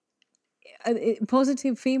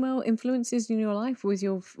 Positive female influences in your life?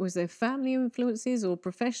 Was there family influences or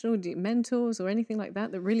professional mentors or anything like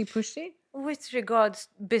that that really pushed you? With regards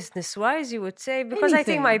business-wise, you would say, because I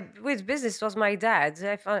think with business was my dad.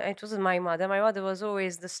 It wasn't my mother. My mother was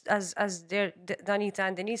always as Danita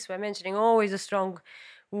and Denise were mentioning, always a strong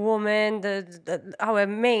woman, our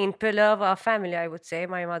main pillar of our family, I would say.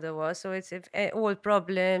 My mother was. So it's all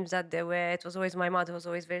problems that there were. It was always my mother was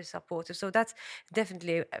always very supportive. So that's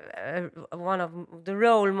definitely one of the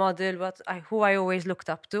role model who I always looked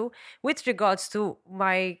up to. With regards to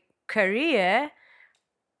my career,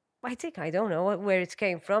 I think I don't know where it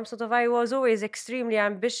came from. Sort of, I was always extremely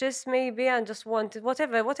ambitious, maybe, and just wanted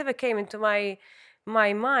whatever came into my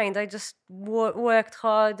mind. I just worked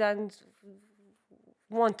hard and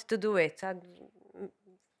wanted to do it, and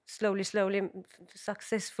slowly,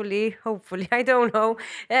 successfully, hopefully, I don't know,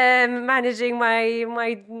 managing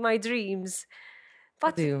my dreams.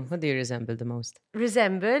 But What do you resemble the most?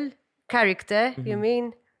 Resemble character, you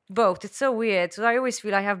mean? Both. It's so weird. So I always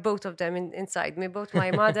feel I have both of them inside me, both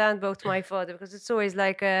my mother and both my father, because it's always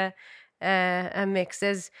like a mix.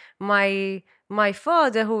 There's my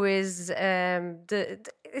father, who is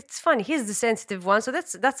it's funny. He's the sensitive one, so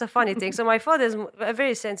that's a funny thing. So my father's a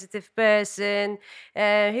very sensitive person.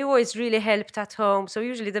 He always really helped at home. So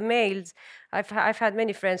usually the males, I've had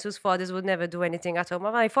many friends whose fathers would never do anything at home.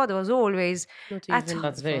 My father was always at home.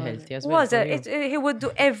 That's very healthy as well. He would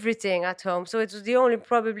do everything at home. So it was the only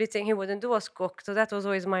probably thing he wouldn't do was cook. So that was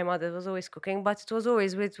always my mother was always cooking, but it was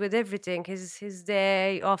always with everything. His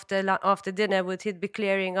day after dinner he'd be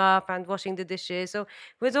clearing up and washing the dishes. So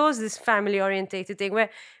with all this family orientated thing where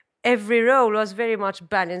every role was very much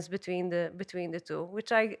balanced between the two,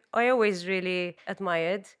 which I always really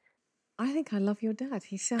admired. I think I love your dad.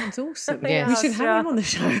 He sounds awesome. Yeah. We should have him on the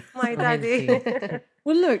show. My daddy.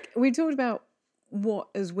 Well, look, we talked about what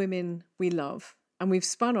as women we love, and we've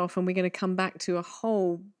spun off, and we're going to come back to a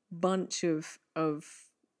whole bunch of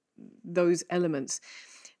those elements.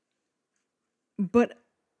 But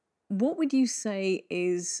what would you say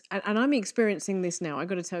is, and I'm experiencing this now, I've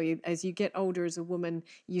got to tell you, as you get older as a woman,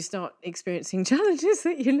 you start experiencing challenges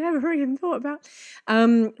that you never even thought about.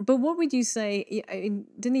 But what would you say,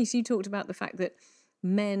 Denise, you talked about the fact that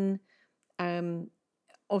men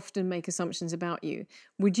often make assumptions about you.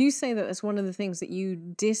 Would you say that that's one of the things that you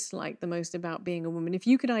dislike the most about being a woman? If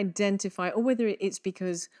you could identify, or whether it's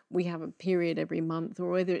because we have a period every month, or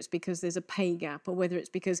whether it's because there's a pay gap, or whether it's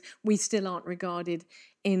because we still aren't regarded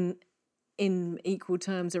in equal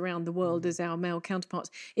terms around the world as our male counterparts.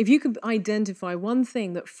 If you could identify one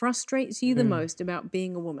thing that frustrates you the most about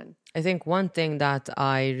being a woman. I think one thing that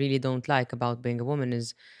I really don't like about being a woman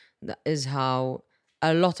is how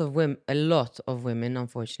a lot of women,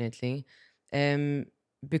 unfortunately,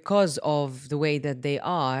 because of the way that they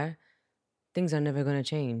are, things are never going to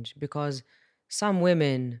change. Because some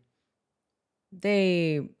women,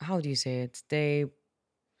 how do you say it?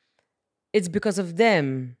 It's because of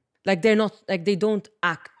them. Like they don't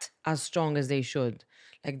act as strong as they should.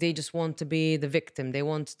 Like they just want to be the victim. They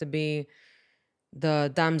want to be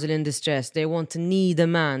the damsel in distress. They want to need a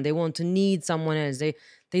man. They want to need someone else.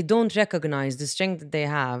 They don't recognize the strength that they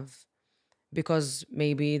have because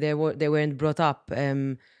maybe they weren't brought up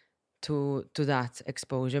to that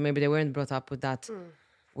exposure. Maybe they weren't brought up with that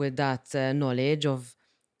knowledge of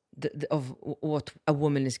what a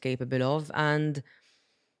woman is capable of, and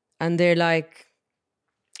they're like,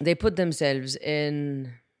 they put themselves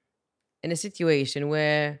in a situation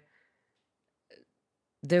where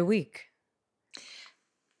they're weak.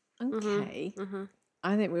 Okay.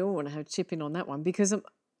 I think we all want to have chip in on that one, because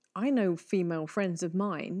I know female friends of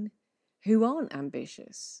mine who aren't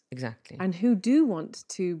ambitious. Exactly. And who do want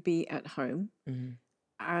to be at home.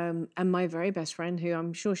 And my very best friend, who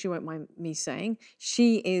I'm sure she won't mind me saying,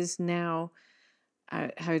 she is now,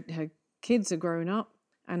 her kids are grown up,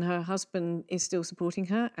 and her husband is still supporting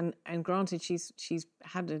her. And granted, she's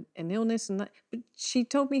had an illness and that, but she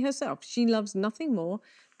told me herself she loves nothing more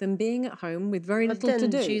than being at home with very little to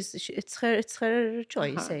do. It's her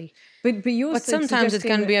choice. But you're sometimes it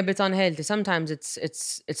can be a bit unhealthy. Sometimes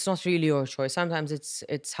it's not really your choice. Sometimes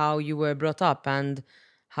it's how you were brought up and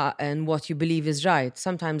what you believe is right.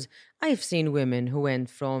 Sometimes I've seen women who went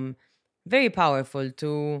from very powerful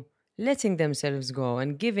to letting themselves go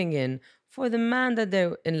and giving in for the man that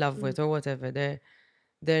they're in love with, or whatever they're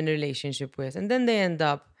in a relationship with. And then they end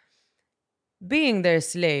up being their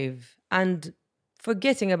slave and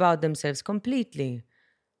forgetting about themselves completely.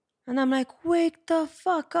 And I'm like, wake the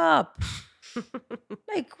fuck up.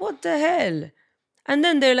 Like, what the hell? And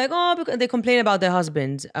then they're like, oh, because they complain about their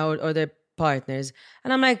husbands or their partners.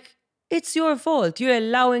 And I'm like, it's your fault. You're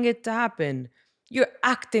allowing it to happen. You're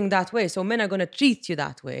acting that way. So men are going to treat you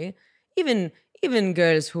that way. Even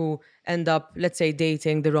girls who end up, let's say,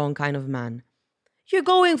 dating the wrong kind of man. You're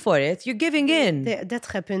going for it. You're giving in. That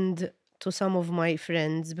happened to some of my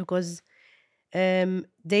friends because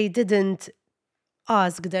they didn't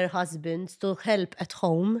ask their husbands to help at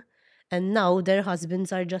home. And now their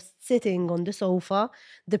husbands are just sitting on the sofa,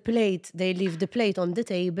 they leave the plate on the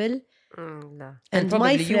table. No. And probably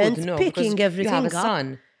my you would friends know picking because everything you have up. a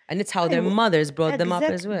son. And it's how their mothers brought them up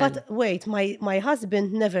as well. But wait, my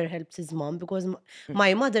husband never helped his mom because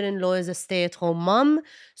my mother-in-law is a stay-at-home mom,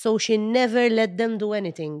 so she never let them do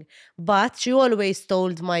anything. But she always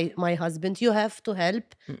told my husband, you have to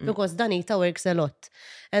help because Danita works a lot.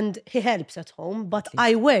 And he helps at home, but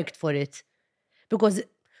I worked for it. Because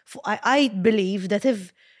I believe that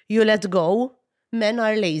if you let go, men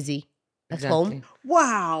are lazy at home.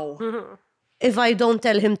 Wow. If I don't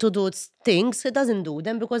tell him to do things, he doesn't do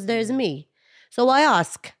them because there's me. So I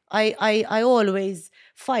ask. I always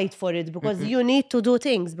fight for it because you need to do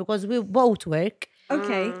things because we both work.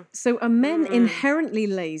 Okay, so are men inherently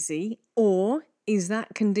lazy, or is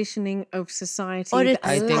that conditioning of society Or that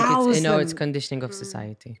it's- I think allows it's, them? it's conditioning of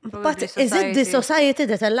society. But is it the society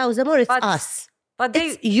that allows them or it's us? But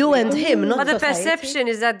It's you and him, not But the society. perception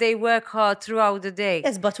is that they work hard throughout the day.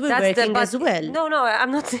 Yes, but we're working as well. No,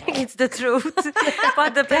 I'm not saying it's the truth.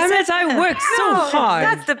 But the Damn it, I worked so hard.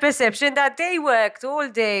 That's the perception that they worked all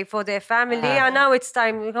day for their family, and now it's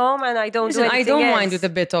time to go home, and I don't Listen, do I anything don't else. mind with a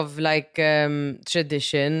bit of like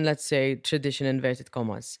tradition, let's say tradition inverted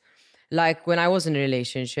commas. Like when I was in a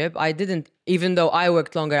relationship, I didn't, even though I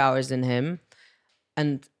worked longer hours than him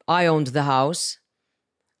and I owned the house,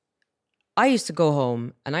 I used to go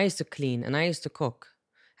home and I used to clean and I used to cook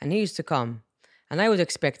and he used to come and I would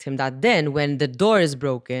expect him that then when the door is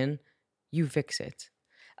broken, you fix it.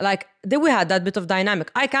 Like then we had that bit of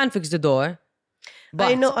dynamic. I can't fix the door,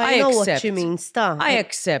 but I know what accept- you mean, Sta. I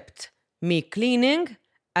accept me cleaning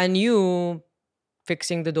and you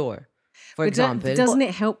fixing the door, for But example. doesn't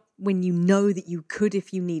it help when you know that you could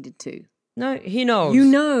if you needed to? No, he knows. You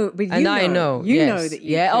know, but you and know, I know. you yes. know that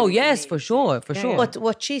you Yeah. could Oh, if you yes, needed for to. sure, for Yeah, sure. yeah.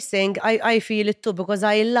 What she's saying, I feel it too because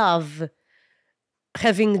I love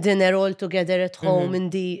having dinner all together at home in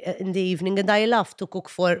the evening, and I love to cook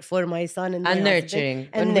for my son and my And husband. nurturing.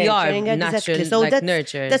 And When we are nurturing, exactly. natural, So like, that's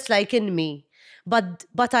nurturers. that's like in me.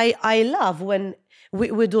 But I love when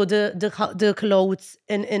we do the clothes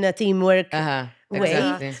in a teamwork way.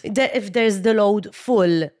 Exactly. If there's the load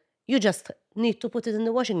full, you just need to put it in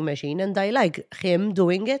the washing machine, and I like him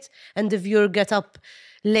doing it. And if you get up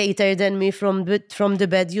later than me from the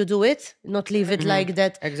bed, you do it, not leave it like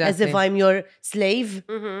that as if Exactly. I'm your slave.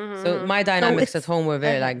 So my dynamics it's- at home were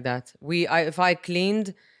very like that. If I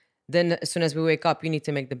cleaned, then as soon as we wake up, you need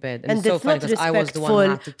to make the bed. And, And it's so it's funny not because I was the one who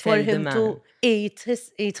respectful had to tell for the him man. to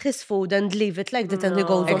eat his food and leave it like that, and he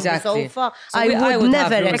goes Exactly. on the sofa. So I would would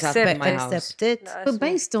have never rules at my house. accept it. But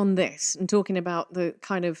based on this and talking about the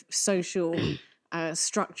kind of social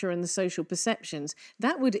structure and the social perceptions,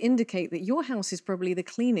 that would indicate that your house is probably the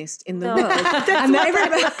cleanest in the world. And that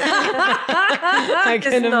everybody... I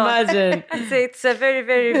can imagine. It's a very,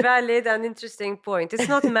 very valid and interesting point. It's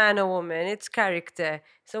not man or woman, it's character.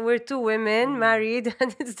 So we're two women married,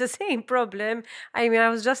 and it's the same problem. I mean, I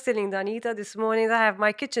was just telling Danita this morning that I have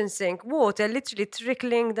my kitchen sink, water literally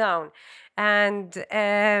trickling down. And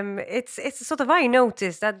it's sort of, I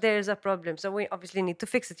noticed that there's a problem. So we obviously need to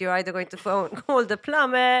fix it. You're either going to call the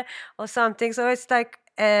plumber or something. So it's like,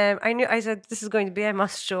 I said, this is going to be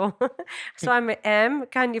Emma's show. So I'm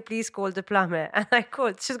can you please call the plumber? And I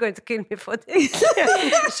called, she's going to kill me for this.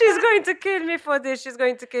 She's going to kill me for this. She's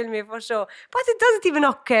going to kill me for sure. But it doesn't even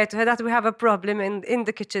occur to her that we have a problem in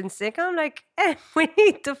the kitchen sink. I'm like, we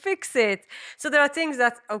need to fix it. So there are things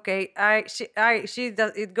that, okay, she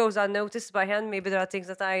does, it goes unnoticed by her. Maybe there are things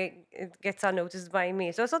that it gets unnoticed by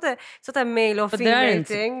me. So it's not a male or But female there aren't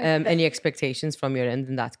thing. any expectations from your end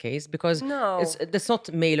in that case because No. that's not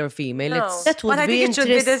male or female. No. It's That would But I be think it should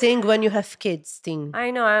be this- interesting when you have kids, Ting.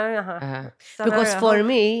 I know. So Because I for hope-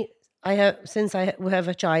 me, we have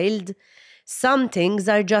a child, some things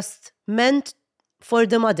are just meant for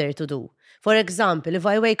the mother to do. For example, if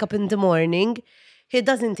I wake up in the morning, he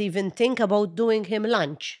doesn't even think about doing him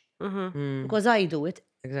lunch because I do it.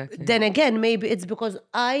 exactly. Then again, maybe it's because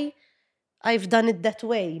I've done it that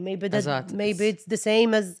way. Maybe Exato. maybe it's the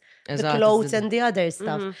same as the Exato, clothes it's the- and the other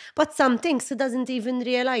stuff. But some things he doesn't even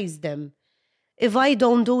realize them. If I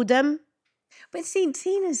don't do them, But see,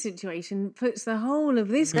 Tina's situation puts the whole of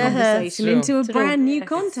this conversation True. into a brand new Yes.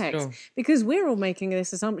 context. True. Because we're all making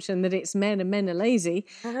this assumption that it's men and men are lazy,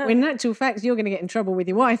 when in actual fact you're going to get in trouble with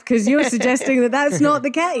your wife because you're suggesting that that's not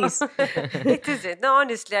the case. It isn't. No,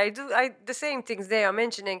 honestly, the same things they are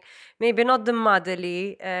mentioning, maybe not the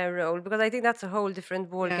motherly role, because I think that's a whole different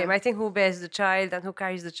ballgame. Yeah. I think who bears the child and who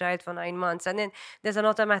carries the child for 9 months. And then there's an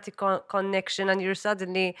automatic connection, and you're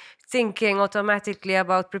suddenly thinking automatically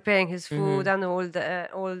about preparing his food and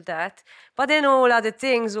all that. But then all other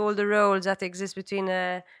things, all the roles that exist between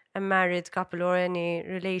a married couple or any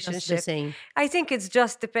relationship. same. I think it's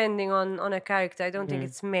just depending on a character. I don't think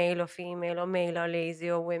it's male or female or male or lazy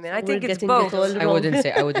or women. I we're think it's getting both. it all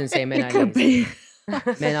I wouldn't say men are Could lazy. be.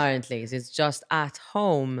 Men aren't lazy. It's just at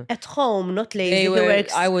home. At home, not lazy. They He were,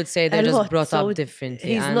 works I would say they're a just lot, brought so up differently.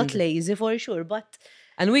 He's not and- lazy for sure, but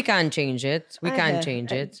And we can change it. We can Uh-huh.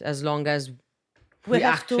 change it as long as we we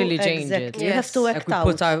have to actually change it. exactly. We have to Yes. act Like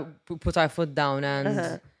we out. put our foot down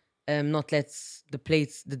and not let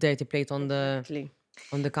the dirty plate on the Exactly.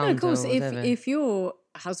 counter. And of course, or if whatever. if your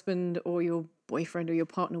husband or your boyfriend or your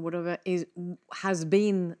partner, whatever, has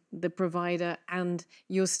been the provider, and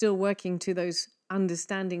you're still working to those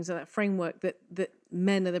understandings of that framework that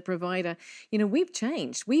men are the provider, we've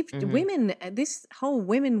changed. Women. This whole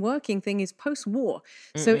women working thing is post-war,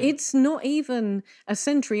 so it's not even a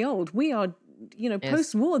century old. We are.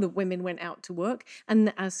 Post-war, that women went out to work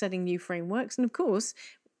and are setting new frameworks, and of course,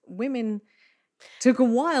 women took a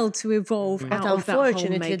while to evolve But out of that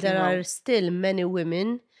unfortunately, homemaking there role. are still many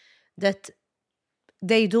women that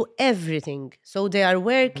they do everything. So they are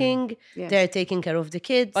working, Yes. they are taking care of the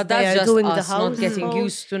kids, But they that's are just doing us the house. not getting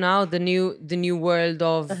used to now the new world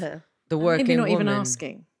of the working Maybe not woman. even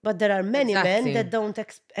asking. But there are many Exactly. men that don't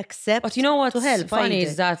accept. But you know what's to help funny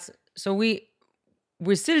either. is that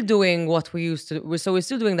we're still doing what we used to. So we're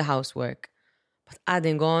still doing the housework, but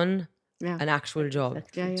adding on Yeah. an actual job.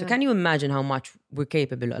 Yeah, So yeah. can you imagine how much we're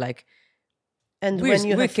capable of? Like And we're, when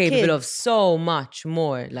you we're have capable kids, of so much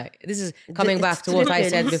more. Like this is coming it's back to what I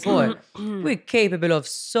said triples. before. We're capable of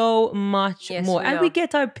so much Yes, more, we and are. we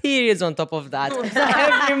get our periods on top of that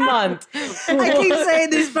every month. I keep saying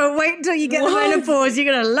this, but wait until you get the menopause. You're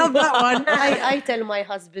gonna love that one. I tell my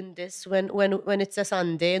husband this when it's a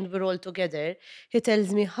Sunday and we're all together. He tells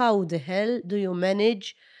me, "How the hell do you manage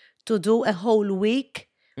to do a whole week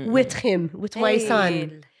with him, with my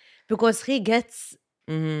son?" Because he gets.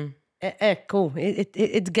 Ecco,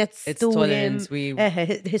 it gets It's to tolerance, him.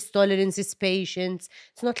 His tolerance, his patience.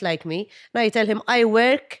 It's not like me. Now I tell him I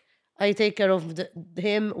work, I take care of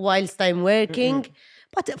him whilst I'm working.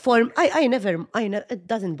 But I never, it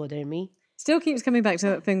doesn't bother me. Still keeps coming back to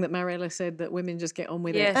that thing that Mariella said, that women just get on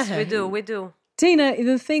with it. Yes, we do. Tina,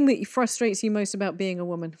 the thing that frustrates you most about being a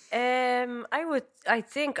woman? I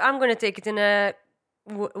think I'm going to take it in a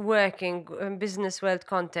working business world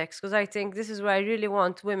context, because I think this is where I really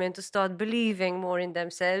want women to start believing more in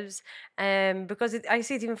themselves, because I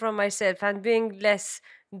see it even from myself, and being less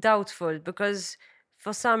doubtful, because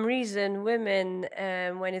for some reason women,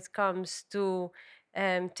 when it comes to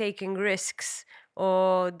taking risks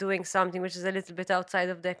or doing something which is a little bit outside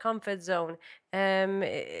of their comfort zone,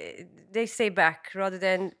 they stay back, rather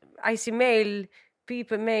than I see male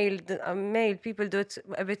people do it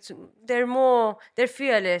a bit. They're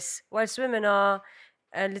fearless, whilst women are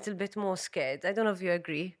a little bit more scared. I don't know if you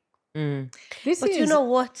agree. This But is, you know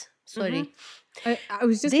what? Sorry. I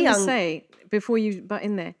was just The going to young- say, before you butt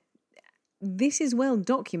in there, this is well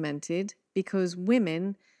documented because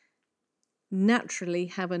women naturally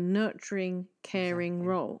have a nurturing, caring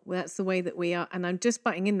role. Well, that's the way that we are. And I'm just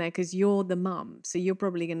butting in there because you're the mum. So you're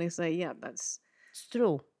probably going to say, yeah, that's... It's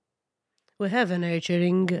true. We have a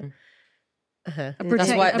nurturing.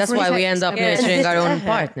 That's why we end up Yes. nurturing our own It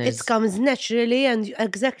partners. comes naturally, and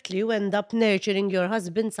exactly you end up nurturing your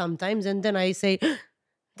husband sometimes, and then I say,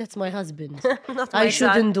 "That's my husband. Not I my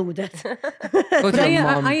shouldn't do that." Go to But your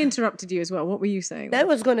mom. I interrupted you as well. What were you saying? I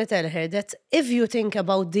was going to tell her that if you think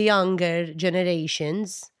about the younger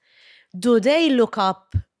generations, do they look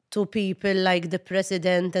up to people like the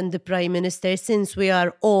president and the prime minister, since we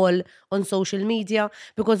are all on social media?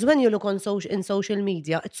 Because when you look on in social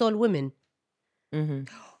media, it's all women.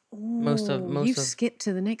 Most of You've skipped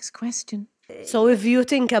to the next question. So if you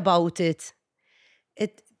think about it,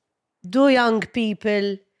 do young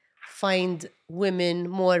people find women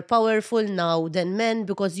more powerful now than men?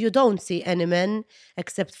 Because you don't see any men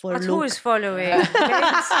except for But who Luke. is following?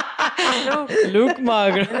 Luke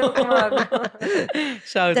Magro.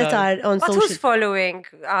 Shout That out. are on But social. who's following?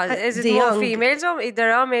 Is it the more young- females, or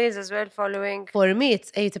there are males as well following? For me,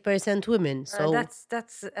 it's 80% women. So That's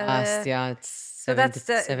Yeah, it's So that's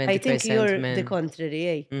the. 70% I think you're men. the contrary,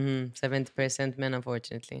 eh? 70% men,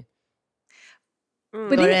 unfortunately.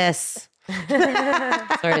 But Or it- yes.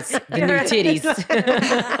 Sorry, it's the new titties.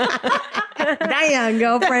 Damn,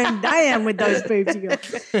 girlfriend, damn with those boobs you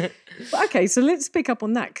got. But okay, so let's pick up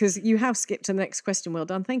on that because you have skipped to the next question. Well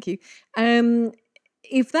done, thank you.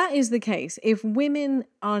 If that is the case, if women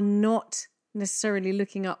are not necessarily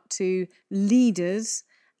looking up to leaders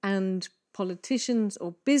and politicians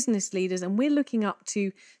or business leaders, and we're looking up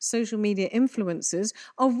to social media influencers,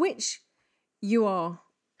 of which you are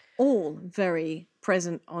all very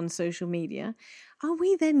present on social media, are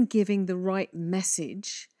we then giving the right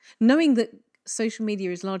message, knowing that social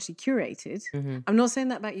media is largely curated? I'm not saying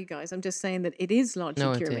that about you guys. I'm just saying that it is largely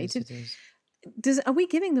No, curated. it is. Are we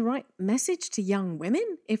giving the right message to young women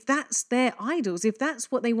if that's their idols, if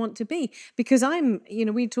that's what they want to be? Because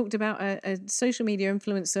we talked about a social media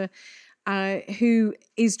influencer who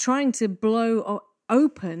is trying to blow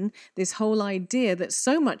open this whole idea that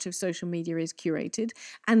so much of social media is curated,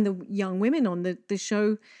 and the young women on the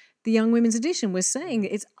show, the Young Women's Edition, was saying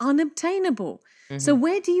it's unobtainable. So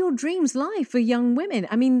where do your dreams lie for young women?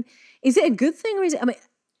 I mean, is it a good thing or is it? I mean,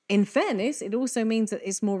 in fairness, it also means that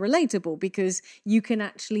it's more relatable because you can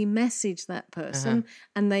actually message that person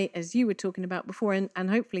and they, as you were talking about before, and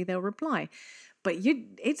hopefully they'll reply. But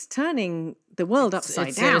it's turning the world upside down.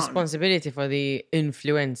 It's a responsibility for the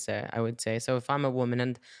influencer, I would say. So if I'm a woman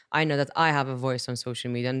and I know that I have a voice on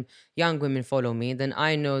social media and young women follow me, then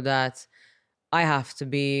I know that I have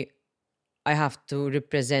to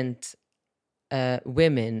represent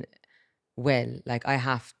women well. Like I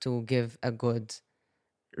have to give a good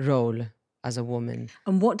role as a woman.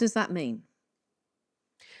 And what does that mean?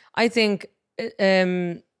 I think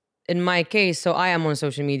in my case, so I am on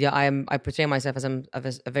social media. I portray myself as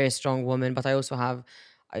a very strong woman, but I also have,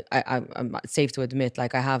 I'm safe to admit,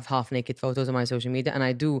 like I have half naked photos on my social media, and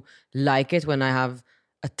I do like it when I have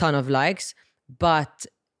a ton of likes.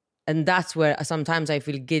 And that's where sometimes I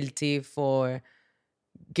feel guilty for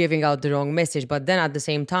giving out the wrong message. But then at the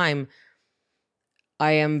same time,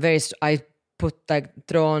 I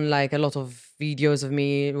throw on like a lot of videos of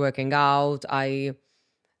me working out. I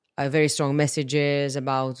have very strong messages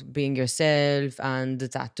about being yourself and the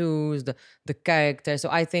tattoos, the character. So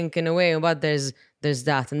I think in a way, but there's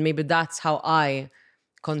that, and maybe that's how I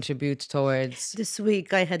contribute towards. This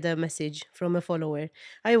week I had a message from a follower.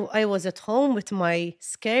 I was at home with my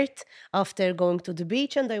skirt after going to the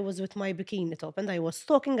beach, and I was with my bikini top, and I was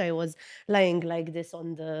talking. I was lying like this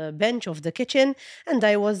on the bench of the kitchen, and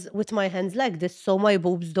I was with my hands like this, so my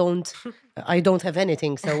boobs I don't have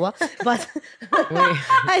anything, so but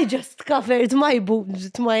I just covered my boobs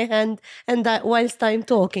with my hand, and whilst I'm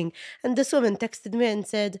talking, and this woman texted me and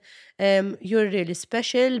said, "You're really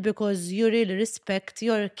special because you really respect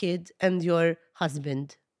your kid and your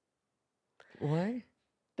husband." Why?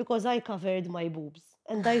 Because I covered my boobs,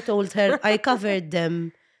 and I told her I covered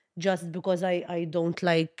them just because I don't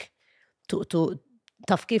like to.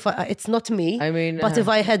 Tough kif, it's not me. I mean, but if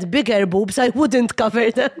I had bigger boobs, I wouldn't cover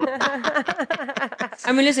them.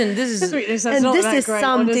 I mean, listen, this is Sweetness, And not this that is great,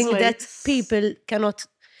 something honestly. that people cannot.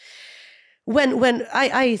 When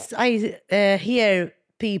I hear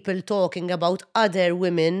people talking about other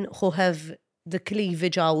women who have the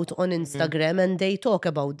cleavage out on Instagram, and they talk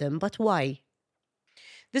about them, but why?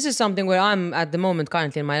 this is something where I'm at the moment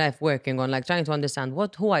currently in my life working on, like trying to understand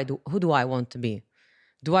who do I want to be?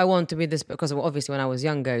 Do I want to be this? Because obviously when I was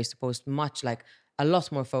younger, I used to post a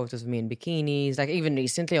lot more photos of me in bikinis, like even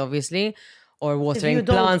recently, obviously, or watering you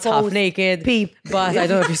don't plants half post naked. But I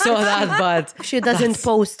don't know if you saw that, but She doesn't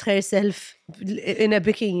post herself in a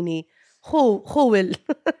bikini. Who will?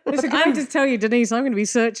 Listen, can I just tell you, Denise, I'm going to be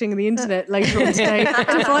searching the internet later on today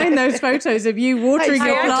to find those photos of you watering I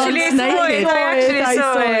your actually plants saw naked. it. I actually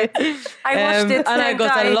saw it. I watched it and I 10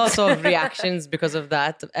 got a times. lot of reactions because of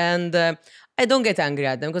that. And I don't get angry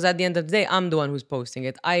at them because at the end of the day, I'm the one who's posting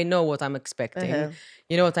it. I know what I'm expecting.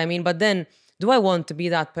 You know what I mean? But then, do I want to be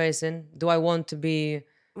that person? Do I want to be...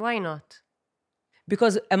 Why not?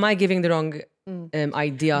 Because am I giving the wrong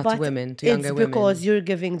idea to women, to younger women? It's because you're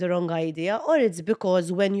giving the wrong idea, or it's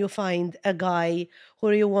because when you find a guy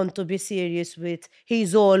who you want to be serious with,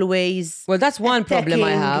 he's always Well, that's one problem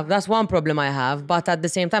I attacking. have. That's one problem I have. But at the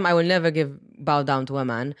same time, I will never bow down to a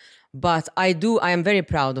man. But I am very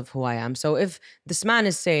proud of who I am. So if this man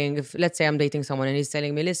is saying, if let's say I'm dating someone and he's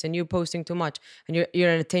telling me, listen, you're posting too much and you're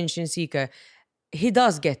an attention seeker, he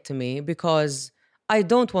does get to me because I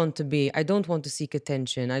don't want to seek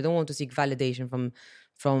attention. I don't want to seek validation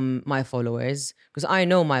from my followers because I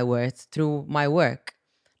know my worth through my work,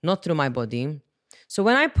 not through my body. So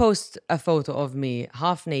when I post a photo of me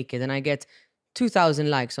half naked and I get 2,000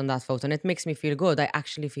 likes on that photo and it makes me feel good, I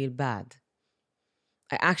actually feel bad.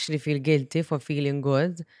 I actually feel guilty for feeling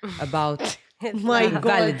good about My being God,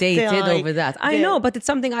 validated Di, over that. I know, but it's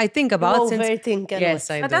something I think about since... overthink a Yes,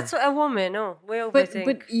 lot. I But do. that's a woman, we overthink.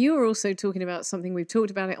 But you're also talking about something, we've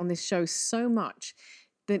talked about it on this show so much,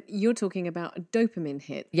 that you're talking about a dopamine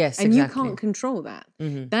hit. Yes, and exactly. you can't control that.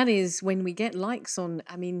 That is when we get likes on,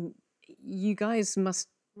 I mean, you guys must,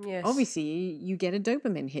 Yes. obviously, you get a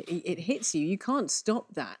dopamine hit. It hits you. You can't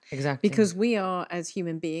stop that. Exactly. Because we are, as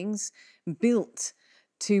human beings, built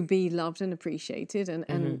to be loved and appreciated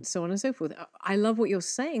and so on and so forth. I love what you're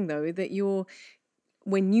saying, though, that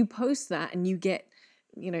when you post that and you get,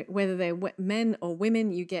 whether they're men or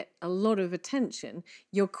women, you get a lot of attention,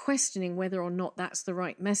 you're questioning whether or not that's the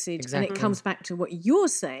right message. Exactly. And it comes back to what you're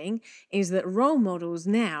saying is that role models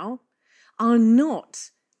now are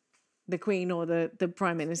not the Queen or the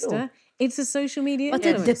Prime Minister. It's a social media But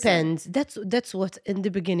it influencer. depends. That's what in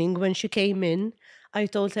the beginning when she came in, I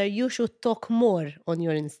told her you should talk more on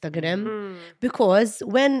your Instagram because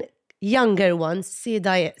when younger ones see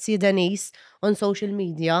Denise on social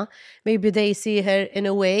media, maybe they see her in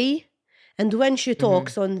a way, and when she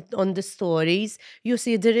talks on the stories, you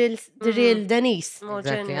see the real Denise. More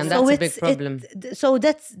Exactly, genuine. and that's a big problem. So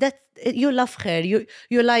that's you love her.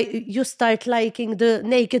 You start liking the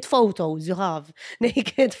naked photos you have,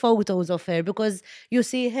 naked photos of her because you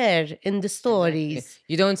see her in the stories.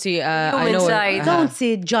 You don't see... I Human know... side. You don't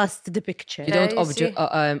see just the picture. You don't you see.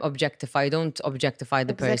 objectify. Don't objectify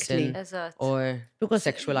the Exactly. person Exact. or Because-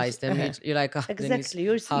 sexualize them. You're like, Exactly.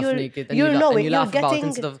 Denise, half You're naked, and you're you knowing. you You're laugh about getting.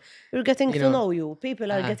 instead of... You're getting you to know. know you. People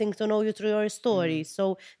are getting to know you through your stories,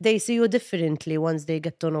 so they see you differently once they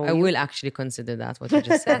get to know I you. will actually consider that, what you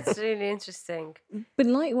just said. That's really interesting. But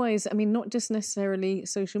likewise, I mean, not just necessarily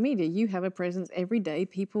social media. You have a presence every day.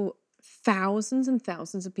 Thousands and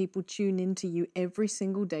thousands of people tune into you every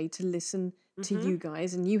single day to listen to you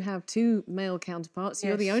guys. And you have two male counterparts.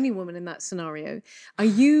 You're the Yes. only woman in that scenario. Are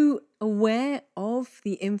you aware of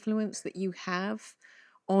the influence that you have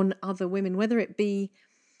on other women, whether it be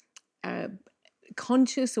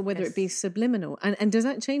conscious or whether it be subliminal? And does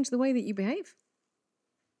that change the way that you behave?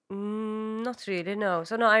 Not really, no.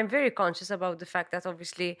 So no, I'm very conscious about the fact that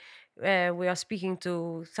obviously we are speaking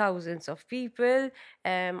to thousands of people.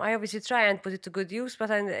 I obviously try and put it to good use,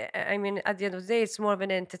 but I mean, at the end of the day, it's more of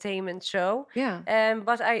an entertainment show. Yeah.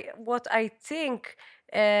 But what I think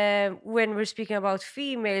when we're speaking about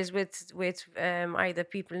females with either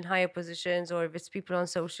people in higher positions or if it's people on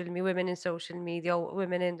social media, women in social media, or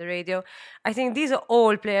women in the radio, I think these are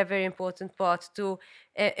all play a very important part to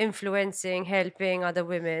influencing, helping other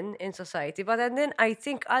women in society. But and then I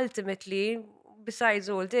think ultimately, besides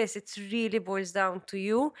all this, it really boils down to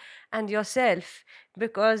you and yourself,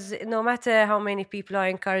 because no matter how many people are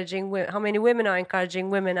encouraging, how many women are encouraging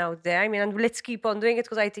women out there, I mean, and let's keep on doing it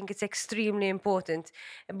because I think it's extremely important.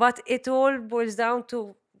 But it all boils down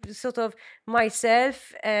to sort of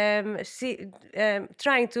myself trying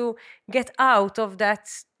to get out of that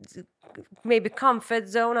maybe comfort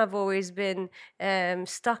zone I've always been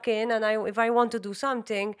stuck in, and if I want to do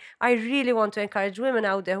something, I really want to encourage women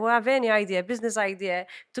out there who have any idea, business idea,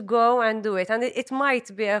 to go and do it. And it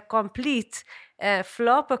might be a complete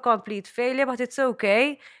flop, a complete failure, but it's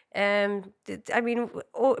okay. I mean,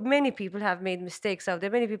 many people have made mistakes out there.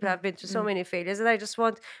 Many people have been through so many failures, and I just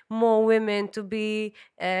want more women to be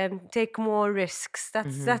take more risks.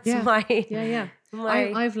 That's Yeah. my Yeah.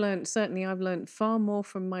 my I've learned far more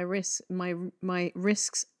from my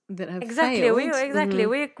risks that have exactly. failed. We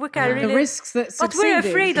can The really risks that But we're succeeded.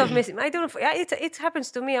 afraid of missing. I don't. It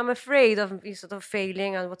happens to me. I'm afraid of sort of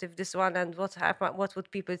failing, and what if this one, and what happened? What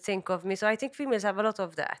would people think of me? So I think females have a lot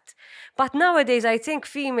of that. But nowadays, I think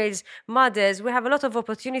females, mothers, we have a lot of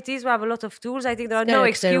opportunities. We have a lot of tools. I think there are no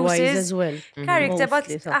Character-wise excuses. as well. Character,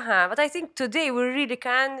 Mostly, but so. but I think today we really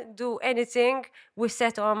can do anything we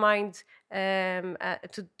set our mind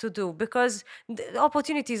to do, because the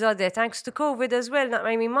opportunities are there thanks to COVID as well.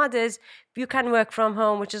 I mean, mothers, you can work from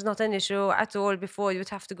home, which is not an issue at all. Before, you'd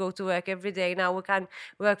have to go to work every day. Now we can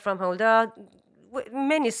work from home. There are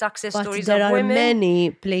many success But stories there of are women.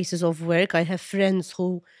 many places of work. I have friends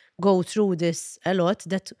who go through this a lot,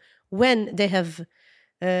 that when they have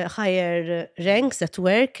higher ranks at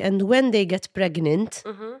work and when they get pregnant,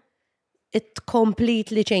 it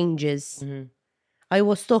completely changes. I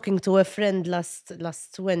was talking to a friend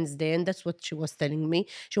last Wednesday, and that's what she was telling me.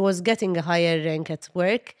 She was getting a higher rank at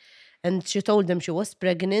work, and she told them she was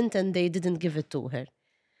pregnant, and they didn't give it to her.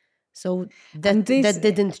 So that And this- that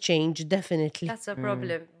didn't change, definitely. That's a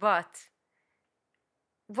problem. But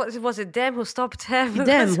was it them who stopped her? Them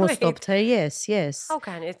Because, who wait, stopped her, yes. How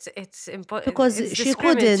can it's important? Because she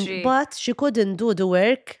couldn't do the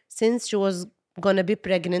work since she was gonna be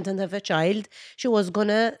pregnant and have a child. She was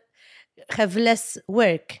gonna have less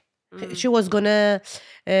work. She was gonna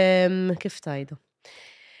kif tajdu?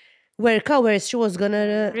 Work hours, she was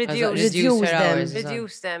gonna Reduce reduce her them. hours.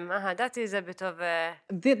 reduce them. That is a bit of a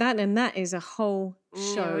That is a whole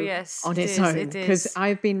show yes, on it its is, own, it because is.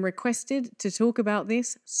 I've been requested to talk about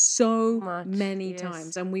this so Much, many yes.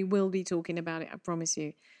 times, and we will be talking about it, I promise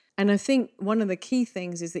you. And I think one of the key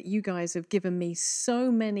things is that you guys have given me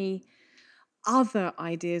so many other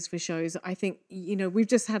ideas for shows. I think, we've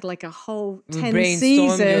just had like a whole 10 brainstormed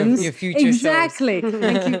seasons. your future shows. Exactly.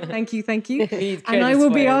 Thank you. Need And I credits will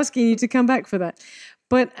for be it. asking you to come back for that.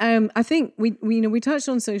 But I think we touched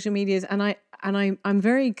on social medias, and I'm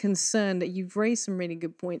very concerned that you've raised some really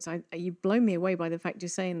good points. You've blown me away by the fact you're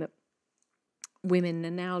saying that women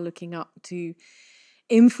are now looking up to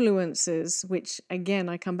influencers, which again,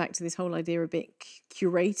 I come back to this whole idea of being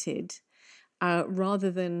curated,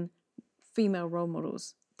 rather than female role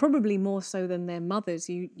models, probably more so than their mothers.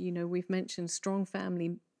 We've mentioned strong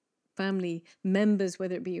family members,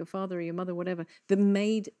 whether it be your father or your mother, whatever, that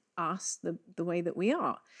made us the way that we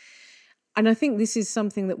are. And I think this is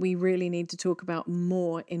something that we really need to talk about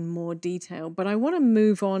in more detail. But I want to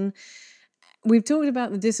move on. We've talked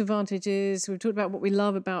about the disadvantages. We've talked about what we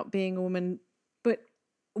love about being a woman. But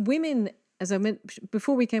women, as I mentioned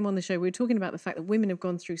before we came on the show, we were talking about the fact that women have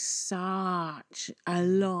gone through such a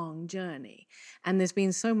long journey, and there's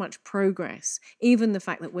been so much progress. Even the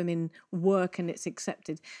fact that women work and it's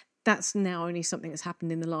accepted, that's now only something that's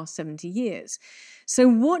happened in the last 70 years. So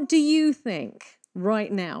what do you think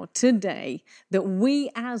right now, today, that we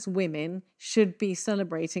as women should be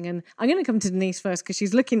celebrating? And I'm going to come to Denise first, because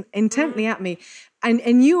she's looking intently at me.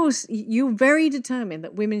 And you're very determined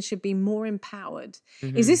that women should be more empowered.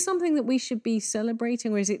 Mm-hmm. Is this something that we should be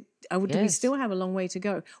celebrating, or is it? Do we still have a long way to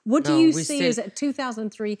go? What do you see as at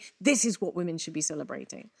 2003? This is what women should be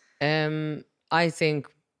celebrating. I think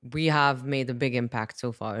we have made a big impact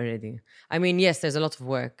so far already. I mean, yes, there's a lot of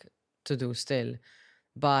work to do still,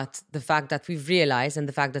 but the fact that we've realized, and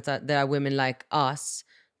the fact that there are women like us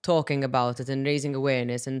talking about it and raising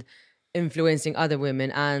awareness and influencing other women,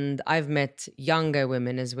 and I've met younger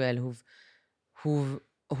women as well who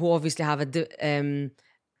obviously have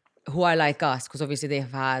who are like us, because obviously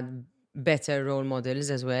they've had better role models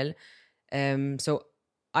as well. So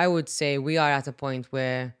I would say we are at a point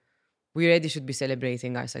where we already should be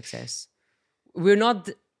celebrating our success. We're not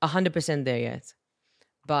 100% there yet,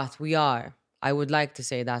 but we are. I would like to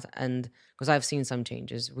say that, and because I've seen some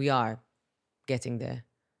changes, we are getting there.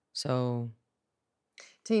 So,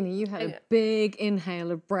 Tina, you had a big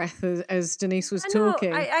inhale of breath as Denise was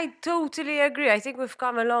talking. I totally agree. I think we've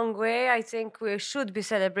come a long way. I think we should be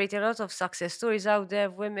celebrating a lot of success stories out there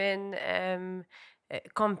of women,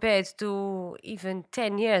 compared to even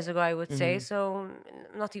 10 years ago, I would say. So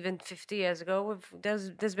not even 50 years ago.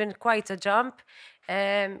 There's been quite a jump.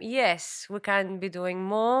 Yes, we can be doing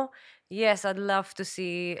more. Yes, I'd love to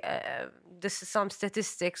see some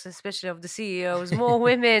statistics, especially of the CEOs, more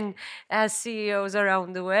women as CEOs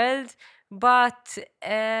around the world. But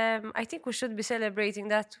I think we should be celebrating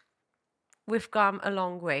that we've come a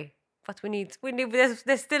long way. But we need.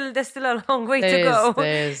 There's still a long way to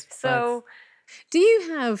go. So. Do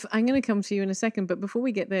you have, I'm going to come to you in a second, but before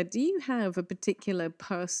we get there, do you have a particular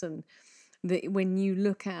person that when you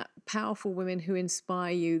look at powerful women who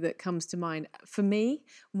inspire you that comes to mind? For me,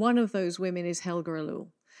 one of those women is Helga Alul.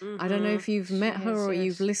 I don't know if you've met her or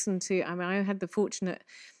you've listened to, I had the fortunate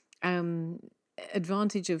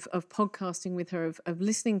advantage of podcasting with her, of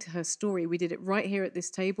listening to her story. We did it right here at this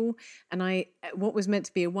table, and what was meant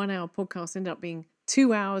to be a 1-hour podcast ended up being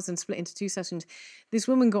 2 hours and split into 2 sessions. This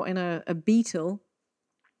woman got in a Beetle.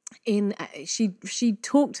 She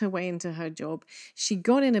talked her way into her job. She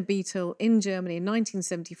got in a Beetle in Germany in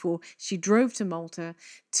 1974. She drove to Malta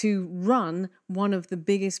to run one of the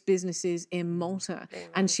biggest businesses in Malta,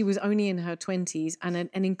 and she was only in her 20s, and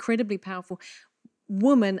an incredibly powerful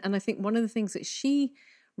woman. And I think one of the things that she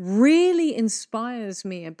really inspires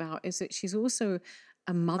me about is that she's also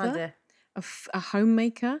a mother. A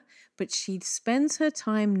homemaker, but she spends her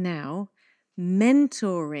time now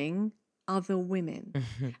mentoring other women.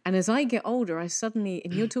 And as I get older,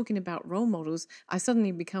 and you're talking about role models, I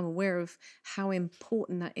suddenly become aware of how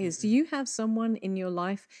important that is. Do you have someone in your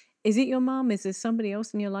life? Is it your mom? Is there somebody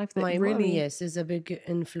else in your life that My really... mom, yes, is a big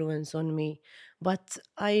influence on me. But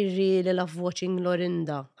I really love watching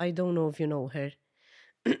Lorinda. I don't know if you know her.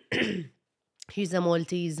 She's a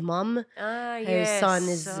Maltese mom. Her son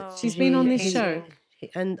is... She's been on this show.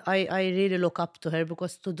 And I really look up to her,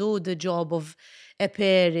 because to do the job of a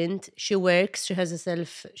parent, she works, she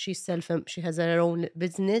has her own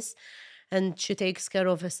business, and she takes care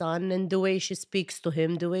of her son, and the way she speaks to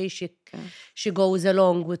him, the way she goes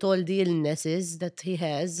along with all the illnesses that he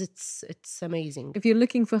has, it's amazing. If you're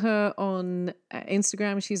looking for her on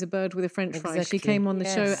Instagram, she's a bird with a French fry. She Exactly. came on the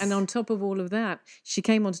show, Yes. and on top of all of that, she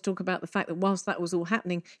came on to talk about the fact that whilst that was all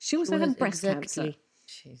happening, she also had breast cancer.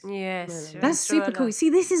 Yes. That's super cool. See,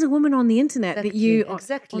 this is a woman on the internet that you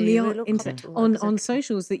Exactly. on the We look internet, up to her. on Exactly.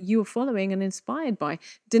 socials that you are following and inspired by.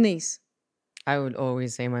 Denise, I would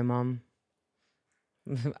always say my mom.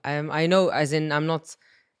 I know, as in, I'm not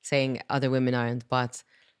saying other women aren't, but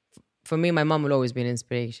for me, my mom will always be an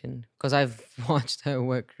inspiration, because I've watched her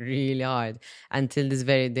work really hard. Until this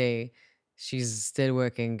very day, she's still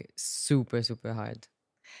working super, super hard.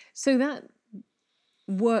 so that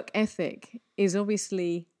work ethic is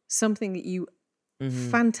obviously something that you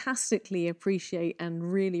fantastically appreciate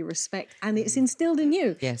and really respect, and it's instilled in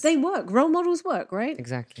you. Yes. They work. Role models work, right?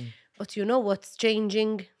 Exactly. But you know what's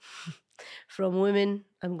changing from women?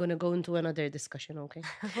 I'm going to go into another discussion, okay?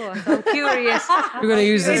 I'm curious. We're going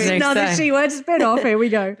to use this next Another time. She-word spin off. Here we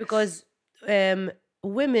go. Because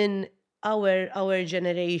women, our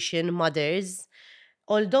generation, mothers,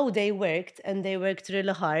 although they worked and they worked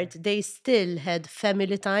really hard, they still had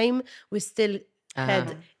family time. We still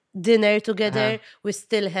had dinner together. We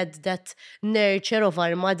still had that nurture of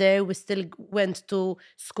our mother. We still went to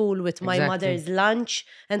school with my Exactly. mother's lunch,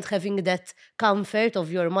 and having that comfort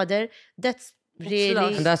of your mother. That's really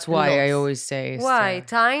lost. And that's why I lost. always say it's, Why?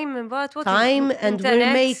 Time and what? What is Time, and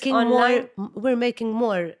internet, online? we're making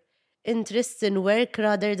more interest in work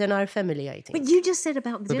rather than our family, I think. But you just said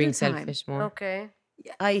about the we're being dinner time. selfish more. Okay.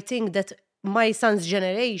 I think that my son's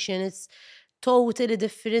generation is totally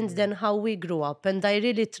different than how we grew up, and I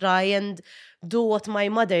really try and do what my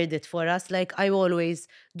mother did for us. Like, I always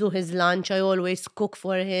do his lunch, I always cook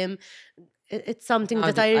for him. It's something Now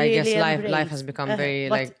that I really guess life embrace. has become very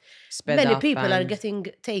But like sped many up. people are and- getting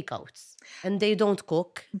takeouts and they don't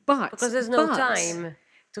cook. But Because there's no but- time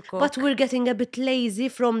to cook. But we're getting a bit lazy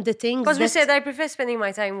from the things Because we that- said I prefer spending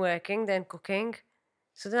my time working than cooking.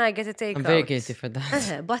 So then I get a takeout. I'm very guilty for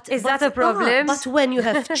that. But Is that a problem? But when you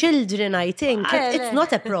have children, I think it's Ele.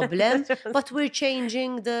 not a problem. But we're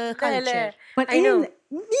changing the culture. But I know.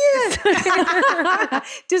 Yeah.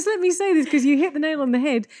 Just let me say this, because you hit the nail on the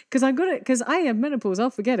head. Because I got it. Because I have menopause. I'll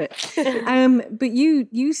forget it. But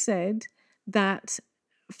you said that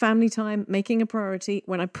family time, making a priority.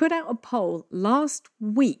 When I put out a poll last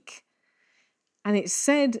week, and it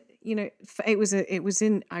said, you know, I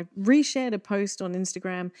reshared a post on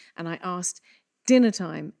Instagram, and I asked, dinner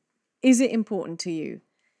time, is it important to you?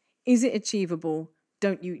 Is it achievable?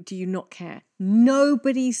 Do you not care?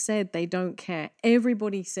 Nobody said they don't care.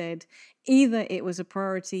 Everybody said either it was a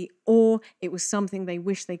priority or it was something they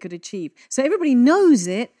wish they could achieve. So everybody knows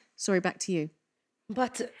it. Sorry, back to you.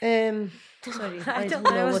 But sorry, I don't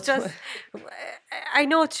I know was what. just. I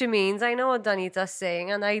know what she means. I know what Danita's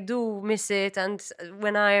saying, and I do miss it. And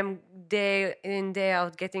when I am day in day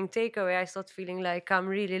out getting takeaway, I start feeling like I'm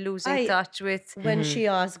really losing touch with. When she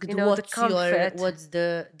asked, You know, the comfort. what's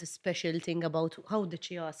the special thing about? How did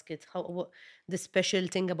she ask it? The special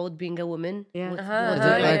thing about being a woman? Yeah. What Uh-huh, do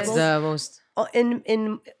you like What's most? the most?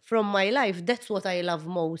 In from my life, that's what I love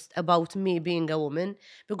most about me being a woman,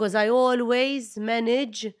 because I always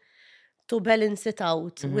manage to balance it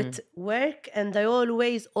out with work, and I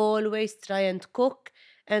always try and cook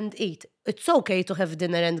and eat. It's okay to have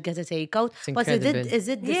dinner and get a takeout, but incredible. is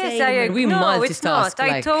it the Yes, same? I agree. We No, it's multitask not. I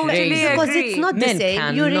like totally crazy. agree. Because it's not the Men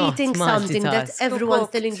same. You're cannot eating something that multitask. everyone's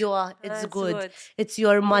Cooked. telling you, it's That's good. good. It's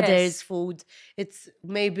your mother's Yes. food. It's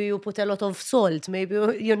maybe you put a lot of salt. Maybe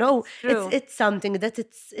True. it's something that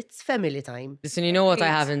it's family time. Listen, you know what I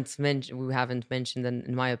Agreed. haven't mentioned? We haven't mentioned,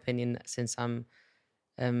 in my opinion, since I'm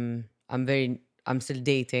still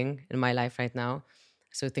dating in my life right now,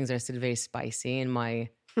 so things are still very spicy in my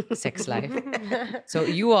sex life. So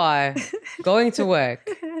you are going to work,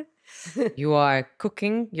 you are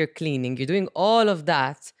cooking, you're cleaning, you're doing all of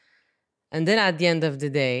that, and then at the end of the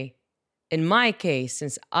day, in my case,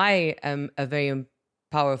 since I am a very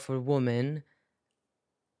powerful woman,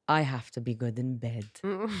 I have to be good in bed.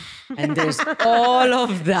 And there's all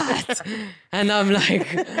of that. And I'm like,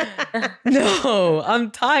 no,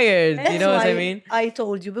 I'm tired. You know what I That's why mean? I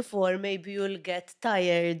told you before, maybe you'll get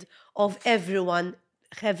tired of everyone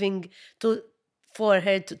having for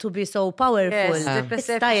her to be so powerful. Yes, the It's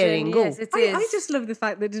perception. tiring. Yes, Go. it is. I just love the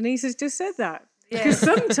fact that Denise has just said that. Because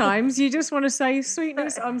sometimes you just want to say,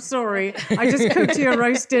 sweetness, I'm sorry. I just cooked you a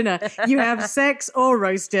roast dinner. You have sex or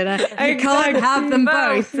roast dinner. You can't have them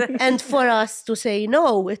both. And for us to say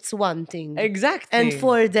no, it's one thing. Exactly. And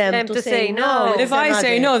for them to say no. if I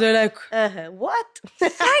say no, they're like, what?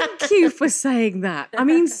 Thank you for saying that. I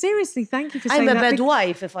mean, seriously, thank you for saying I'm that. a bad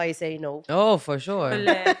wife if I say no. oh, for sure.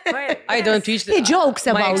 I don't reach the... He jokes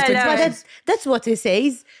my about it, but experience- that's what he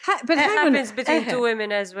says. But It hang on. happens between two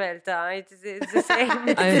women as well, Ta. It's the same.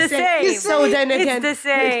 It's I'm- the same. So then again, It's the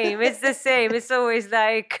same. It's the same. It's always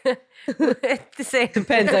like it's the same.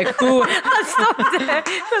 Depends, like, who... I'll stop there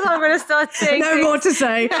because I'm going to start saying No things. more to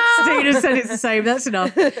say. Stina said it's the same. That's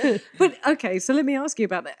enough. But okay, so let me ask you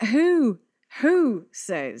about that. Who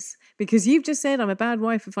says, because you've just said I'm a bad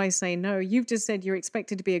wife if I say no. You've just said you're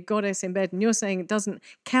expected to be a goddess in bed, and you're saying it doesn't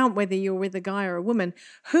count whether you're with a guy or a woman.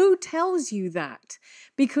 Who tells you that?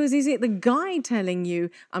 Because is it the guy telling you,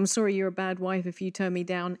 I'm sorry, you're a bad wife if you turn me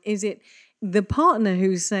down? Is it the partner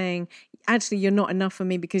who's saying, actually, you're not enough for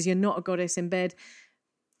me because you're not a goddess in bed?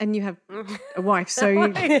 And you have a wife, so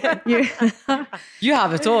you You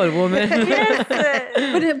have it all, woman.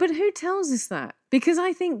 But who tells us that? Because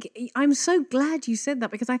I think, I'm so glad you said that,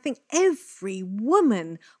 because I think every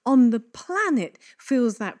woman on the planet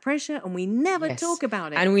feels that pressure and we never Yes. talk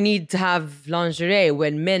about it. And we need to have lingerie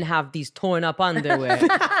when men have these torn up underwear.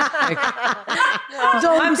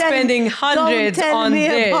 I'm spending hundreds don't tell on me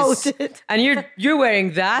this, about it. and you're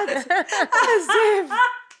wearing that.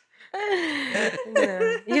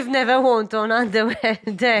 You've never worn on underwear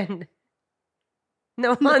then.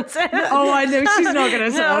 No answer. Oh, I know she's not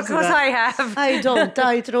going to No, answer because that. I have. I don't.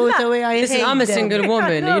 I throw it away. I Listen, hate I'm a them. single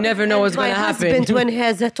woman. You never know what's My going to happen. husband, when he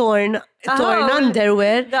has a torn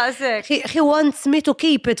underwear, That's it. he wants me to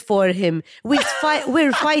keep it for him.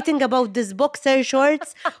 We're fighting about this boxer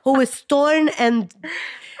shorts who is torn and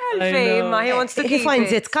Fame, he wants to he keep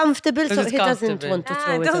finds it comfortable, so it's he doesn't comfortable. want to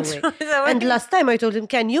throw don't it throw away. it away. And last time I told him,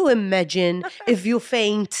 can you imagine if you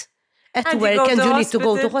faint at And you work go and to you need to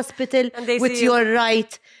go to hospital, hospital and they with see you. your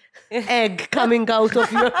right egg coming out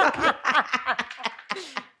of your...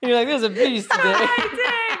 You're like, there's a beast today.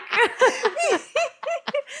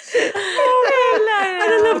 And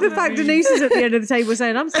I love the fact Denise is at the end of the table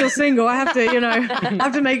saying, I'm still single. I have to, I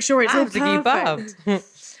have to make sure it's I all have to keep perfect. up.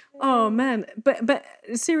 Oh, man. But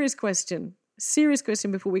serious question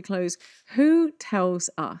before we close. Who tells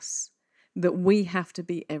us that we have to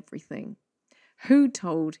be everything? Who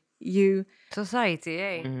told you? Society,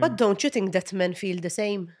 eh? But don't you think that men feel the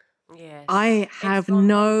same? Yes. I It's have on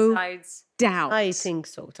no both sides. doubt. I think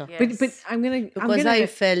so, too. Yes. But I'm gonna Because I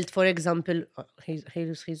felt, for example,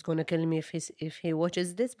 he's gonna kill me if he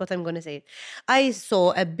watches this, but I'm gonna say it. I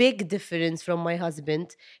saw a big difference from my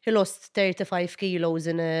husband. He lost 35 kilos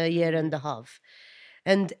in a year and a half,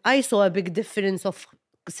 and I saw a big difference of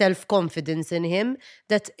self-confidence in him.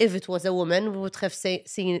 That if it was a woman, we would have seen The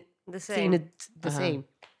seen same. it the same.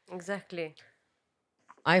 Exactly.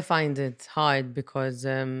 I find it hard because,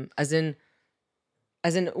 as in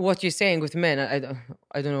what you're saying with men, I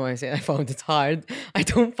don't know why I say I found it hard. I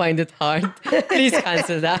don't find it hard. Please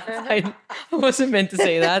cancel that. I wasn't meant to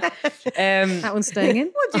say that. that one's staying in.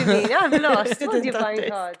 What do you mean? I'm lost. What do you find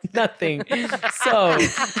hard? Nothing. So.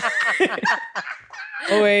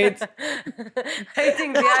 Oh wait. I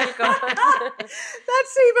think the alcohol.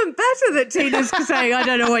 That's even better that Tina's saying, I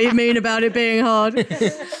don't know what you mean about it being hard.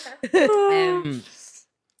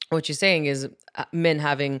 What you're saying is men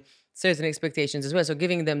having certain expectations as well. So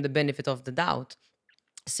giving them the benefit of the doubt.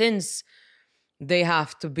 Since they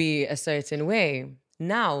have to be a certain way,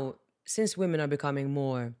 now, since women are becoming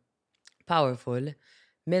more powerful,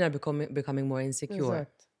 men are becoming more insecure.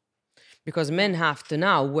 Exact. Because men have to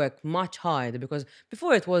now work much harder. Because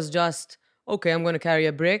before it was just, okay, I'm going to carry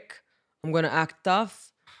a brick, I'm going to act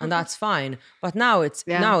tough, and that's fine. But now it's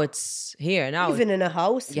here. Now Even in a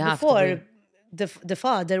house, you have to before the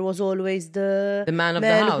father was always the man of the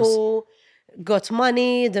man house. who got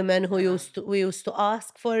money, the man who we used to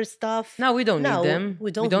ask for stuff. Now we don't Now need them.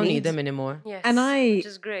 We don't need them anymore. Yes. And which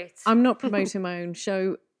is great. I'm not promoting my own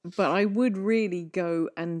show, but I would really go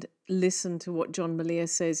and listen to what John Malia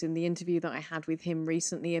says in the interview that I had with him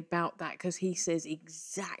recently about that, because he says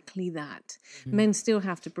exactly that. Men still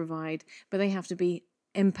have to provide, but they have to be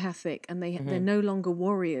empathic, and they're no longer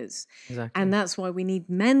warriors. Exactly. And that's why we need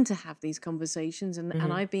men to have these conversations. And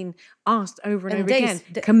I've been asked over and, And over they- again,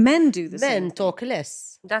 the- can men do the same? Men talk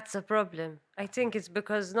less. That's a problem. I think it's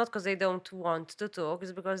because not because they don't want to talk,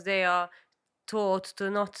 it's because they are taught to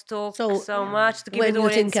not talk So, so much, to keep when it all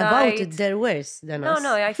you think about it, inside. they're worse than No, us.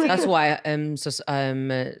 no, I think That's why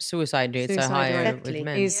suicide rates are Suicide higher rate with Exactly.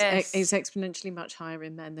 men. is Yes. exponentially much higher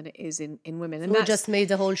in men than it is in women. And We that's just made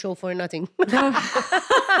the whole show for nothing.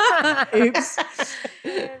 oops.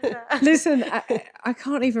 Listen, I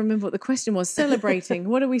can't even remember what the question was. Celebrating.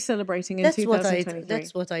 What are we celebrating in 2023?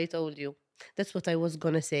 That's what I told you. That's what I was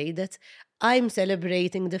gonna say. That I'm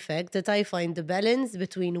celebrating the fact that I find the balance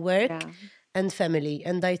between work Yeah. and family,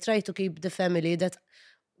 and I try to keep the family, that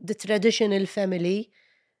the traditional family,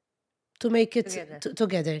 to make it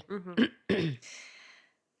together.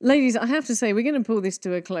 Ladies, I have to say, we're going to pull this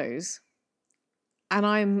to a close. And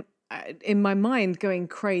I'm in my mind going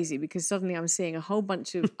crazy because suddenly I'm seeing a whole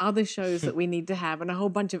bunch of other shows that we need to have and a whole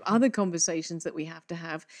bunch of other conversations that we have to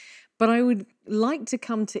have. But I would like to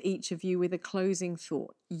come to each of you with a closing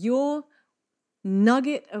thought. Your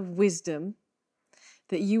nugget of wisdom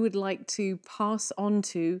that you would like to pass on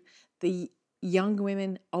to the young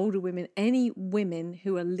women, older women, any women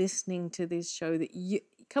who are listening to this show that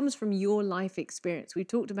comes from your life experience. We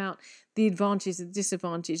talked about the advantages, the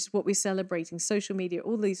disadvantages, what we're celebrating, social media,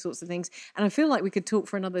 all these sorts of things. And I feel like we could talk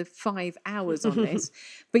for another 5 hours on this.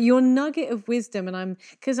 But your nugget of wisdom, and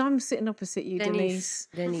because I'm sitting opposite you, Denise.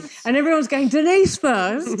 And everyone's going, Denise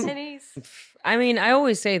first. Denise. I mean, I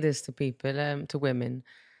always say this to people, to women.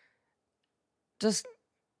 Just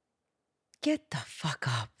get the fuck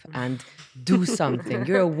up and do something.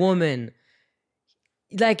 You're a woman.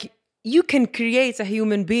 Like, you can create a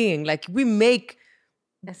human being. Like, we make,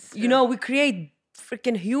 we create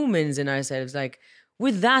freaking humans in ourselves. Like,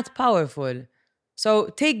 we're that powerful. So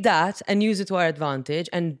take that and use it to our advantage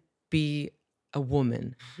and be a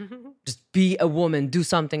woman. Just be a woman. Do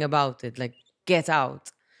something about it. Like, get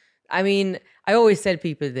out. I mean, I always tell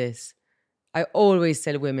people this. I always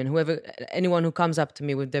tell women, anyone who comes up to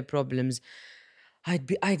me with their problems,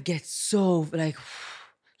 I'd get so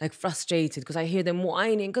like frustrated because I hear them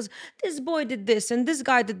whining because this boy did this and this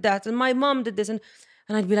guy did that and my mom did this and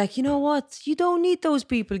I'd be like, you know what? You don't need those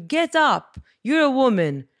people. Get up. You're a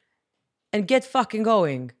woman and get fucking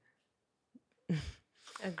going.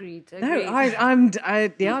 Agreed. No, I'm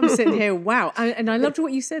sitting here. Wow. And I loved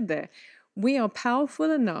what you said there. We are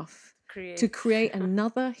powerful enough to create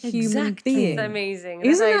another human being. It's amazing.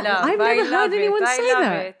 Isn't I it? love. I've never heard anyone say I love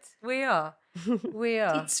that. it. We are.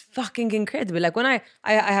 It's fucking incredible. Like, when I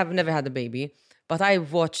have never had a baby, but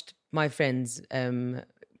I've watched my friends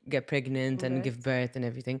get pregnant and give birth and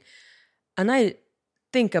everything. And I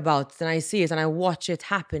think about it and I see it and I watch it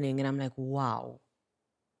happening and I'm like, wow.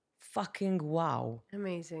 Fucking wow.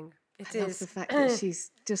 Amazing. I love the fact that she's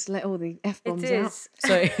just let all the F-bombs out.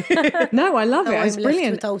 Sorry. No, I love it. I'm It's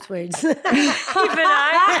brilliant. left without words. Even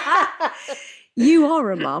I. You are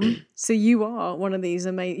a mum, so you are one of these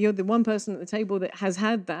amazing. You're the one person at the table that has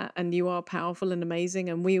had that, and you are powerful and amazing,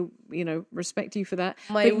 and we, respect you for that.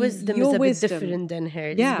 My But wisdom your is a bit wisdom- different than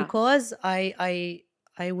hers. Yeah. Because I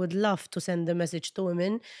would love to send a message to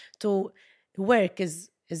women to work is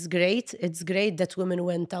great. It's great that women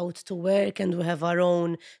went out to work and we have our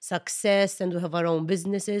own success and we have our own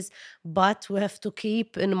businesses. But we have to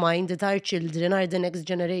keep in mind that our children are the next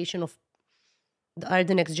generation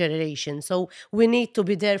So we need to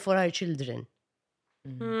be there for our children.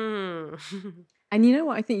 And you know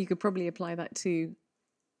what? I think you could probably apply that to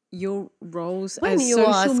your roles When as you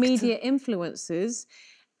social asked- media influencers,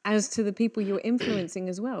 as to the people you're influencing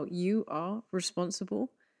as well. You are responsible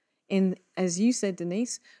as you said,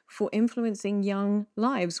 Denise, for influencing young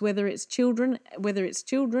lives, whether it's children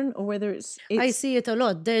or whether it's I see it a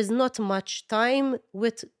lot. There's not much time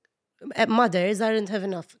with mothers aren't have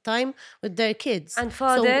enough time with their kids. And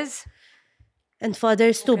fathers. And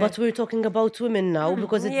fathers too, but we're talking about women now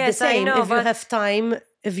because it's Yes, the I same. know, If you but- have time,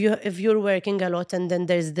 if you're working a lot and then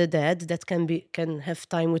there's the dad that can have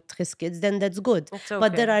time with his kids, then that's good. That's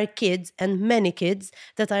But there okay. are kids and many kids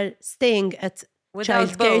that are staying at Without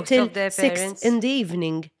childcare both till of their 6 parents. in the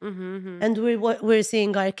evening. And we're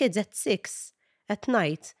seeing our kids at 6 at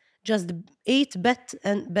night. Just eat,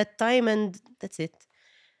 bedtime, and that's it.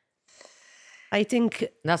 I think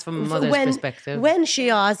That's from a mother's perspective. when she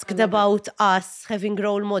asked about us having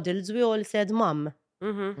role models, we all said mom.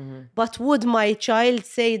 But would my child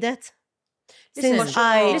say that? Since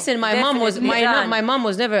my Definitely. my mom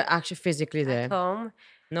was never actually physically there. Home.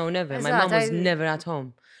 No, never. Is My that- mom was I- never at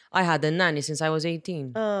home. I had a nanny since I was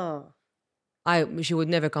 18. Oh. She would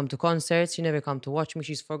never come to concerts. She never come to watch me.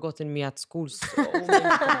 She's forgotten me at school so many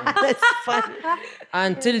times. That's funny.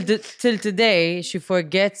 Until till today, she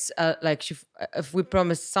forgets. If we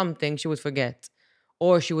promised something, she would forget,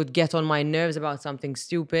 or she would get on my nerves about something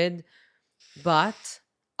stupid. But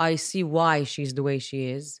I see why she's the way she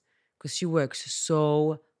is, because she works so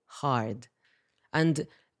hard. And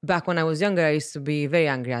back when I was younger, I used to be very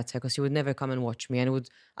angry at her because she would never come and watch me,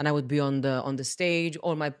 and I would be on the stage,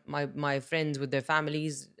 all my friends with their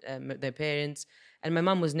families, their parents, and my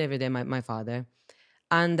mom was never there, my father.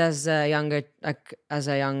 And as a younger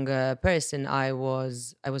person, I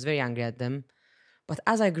was very angry at them. But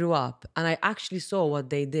as I grew up and I actually saw what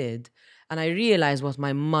they did, and I realized what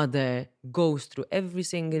my mother goes through every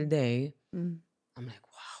single day, I'm like,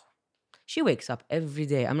 wow. She wakes up every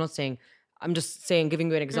day. I'm just saying, giving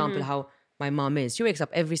you an example how my mom is. She wakes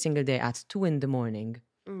up every single day at 2 a.m.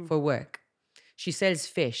 for work. She sells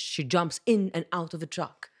fish. She jumps in and out of a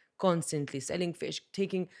truck constantly, selling fish,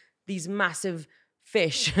 taking these massive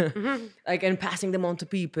fish like, and passing them on to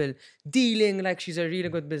people, dealing like she's a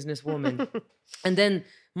really good businesswoman. And then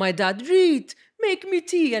my dad, Reet, make me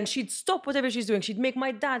tea. And she'd stop whatever she's doing. She'd make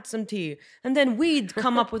my dad some tea. And then we'd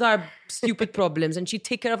come up with our stupid problems and she'd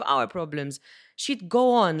take care of our problems. She'd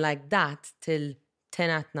go on like that till 10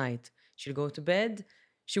 at night. She'd go to bed.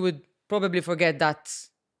 She would probably forget that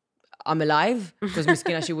I'm alive, because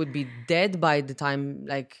Miskina, she would be dead by the time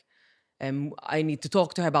like I need to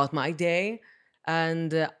talk to her about my day.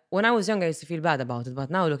 And when I was younger, I used to feel bad about it. But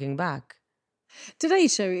now looking back,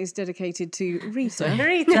 today's show is dedicated to Rita.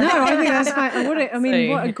 Rita. No, I think that's fine.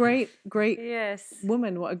 What a great Yes.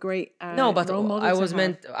 woman. What a great no, but role model I to was have.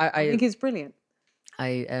 meant. I think it's brilliant.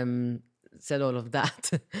 I said all of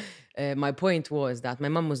that. My point was that my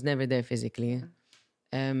mum was never there physically.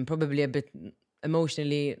 Probably a bit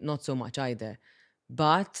emotionally, not so much either.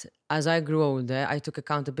 But as I grew older, I took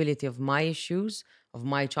accountability of my issues, of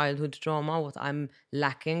my childhood trauma, what I'm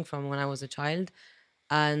lacking from when I was a child.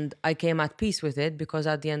 And I came at peace with it, because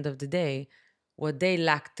at the end of the day, what they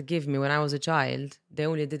lacked to give me when I was a child, they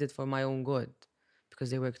only did it for my own good, because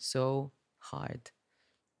they worked so hard.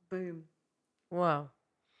 Boom. Wow.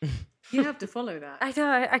 You have to follow that. I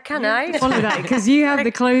know. I can. Follow that, because you have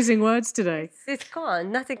the closing words today. It can't.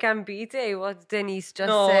 Nothing can beat what Denise just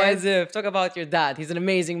No, said. as if. Talk about your dad. He's an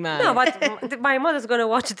amazing man. No, but my mother's going to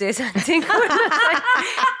watch this and think,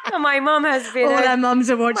 my mom has been... All our mums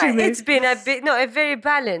are watching this. It's been a very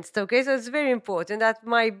balanced, okay? So it's very important that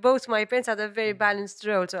both my parents had a very balanced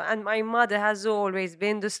role. So, and my mother has always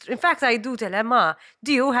been in fact, I do tell her, Ma,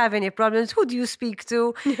 do you have any problems? Who do you speak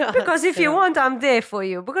to? Because if you want, I'm there for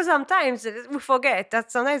you. Because sometimes we forget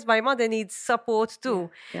that sometimes my mother needs support too.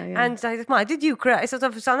 Yeah. And I said, Ma, did you cry?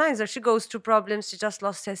 Sometimes she goes through problems. She just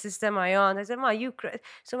lost her sister, my aunt. I said, Ma, you cry.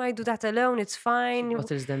 So I do that alone. It's fine. She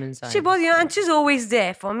bottles them inside. And she's always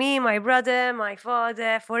there for me, my brother, my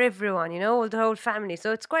father, for everyone, the whole family.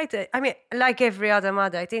 So it's quite like every other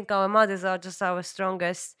mother, I think our mothers are just our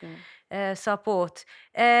strongest support.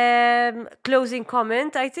 Closing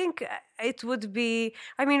comment, I think it would be,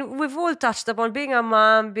 we've all touched upon being a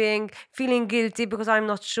mom, feeling guilty because I'm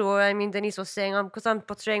not sure. Denise was saying, because I'm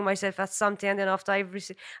portraying myself as something, and then after I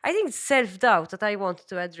think self-doubt that I want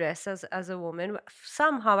to address as a woman.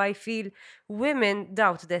 Somehow I feel women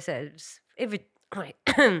doubt themselves. If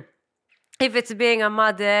it's being a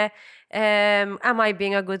mother, am I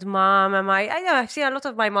being a good mom? I know I've seen a lot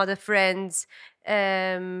of my mother friends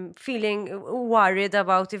feeling worried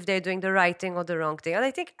about if they're doing the right thing or the wrong thing. And I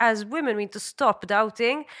think as women, we need to stop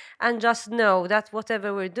doubting and just know that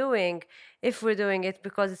whatever we're doing, if we're doing it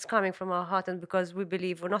because it's coming from our heart and because we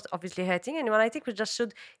believe we're not obviously hurting anyone, I think we just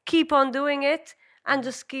should keep on doing it and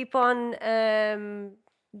just keep on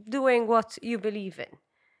doing what you believe in.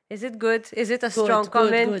 Is it good? Is it a strong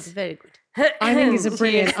comment? Good, very good. I think it's a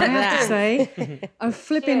brilliant, I have to say, a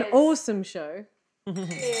flipping awesome show.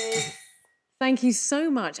 Thank you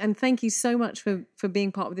so much. And thank you so much for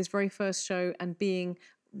being part of this very first show and being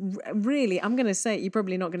really, I'm going to say it, you're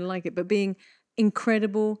probably not going to like it, but being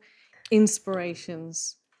incredible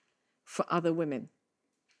inspirations for other women.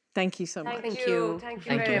 Thank you so much. Thank you. Thank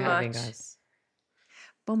you very much. Us.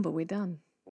 Bomba, we're done.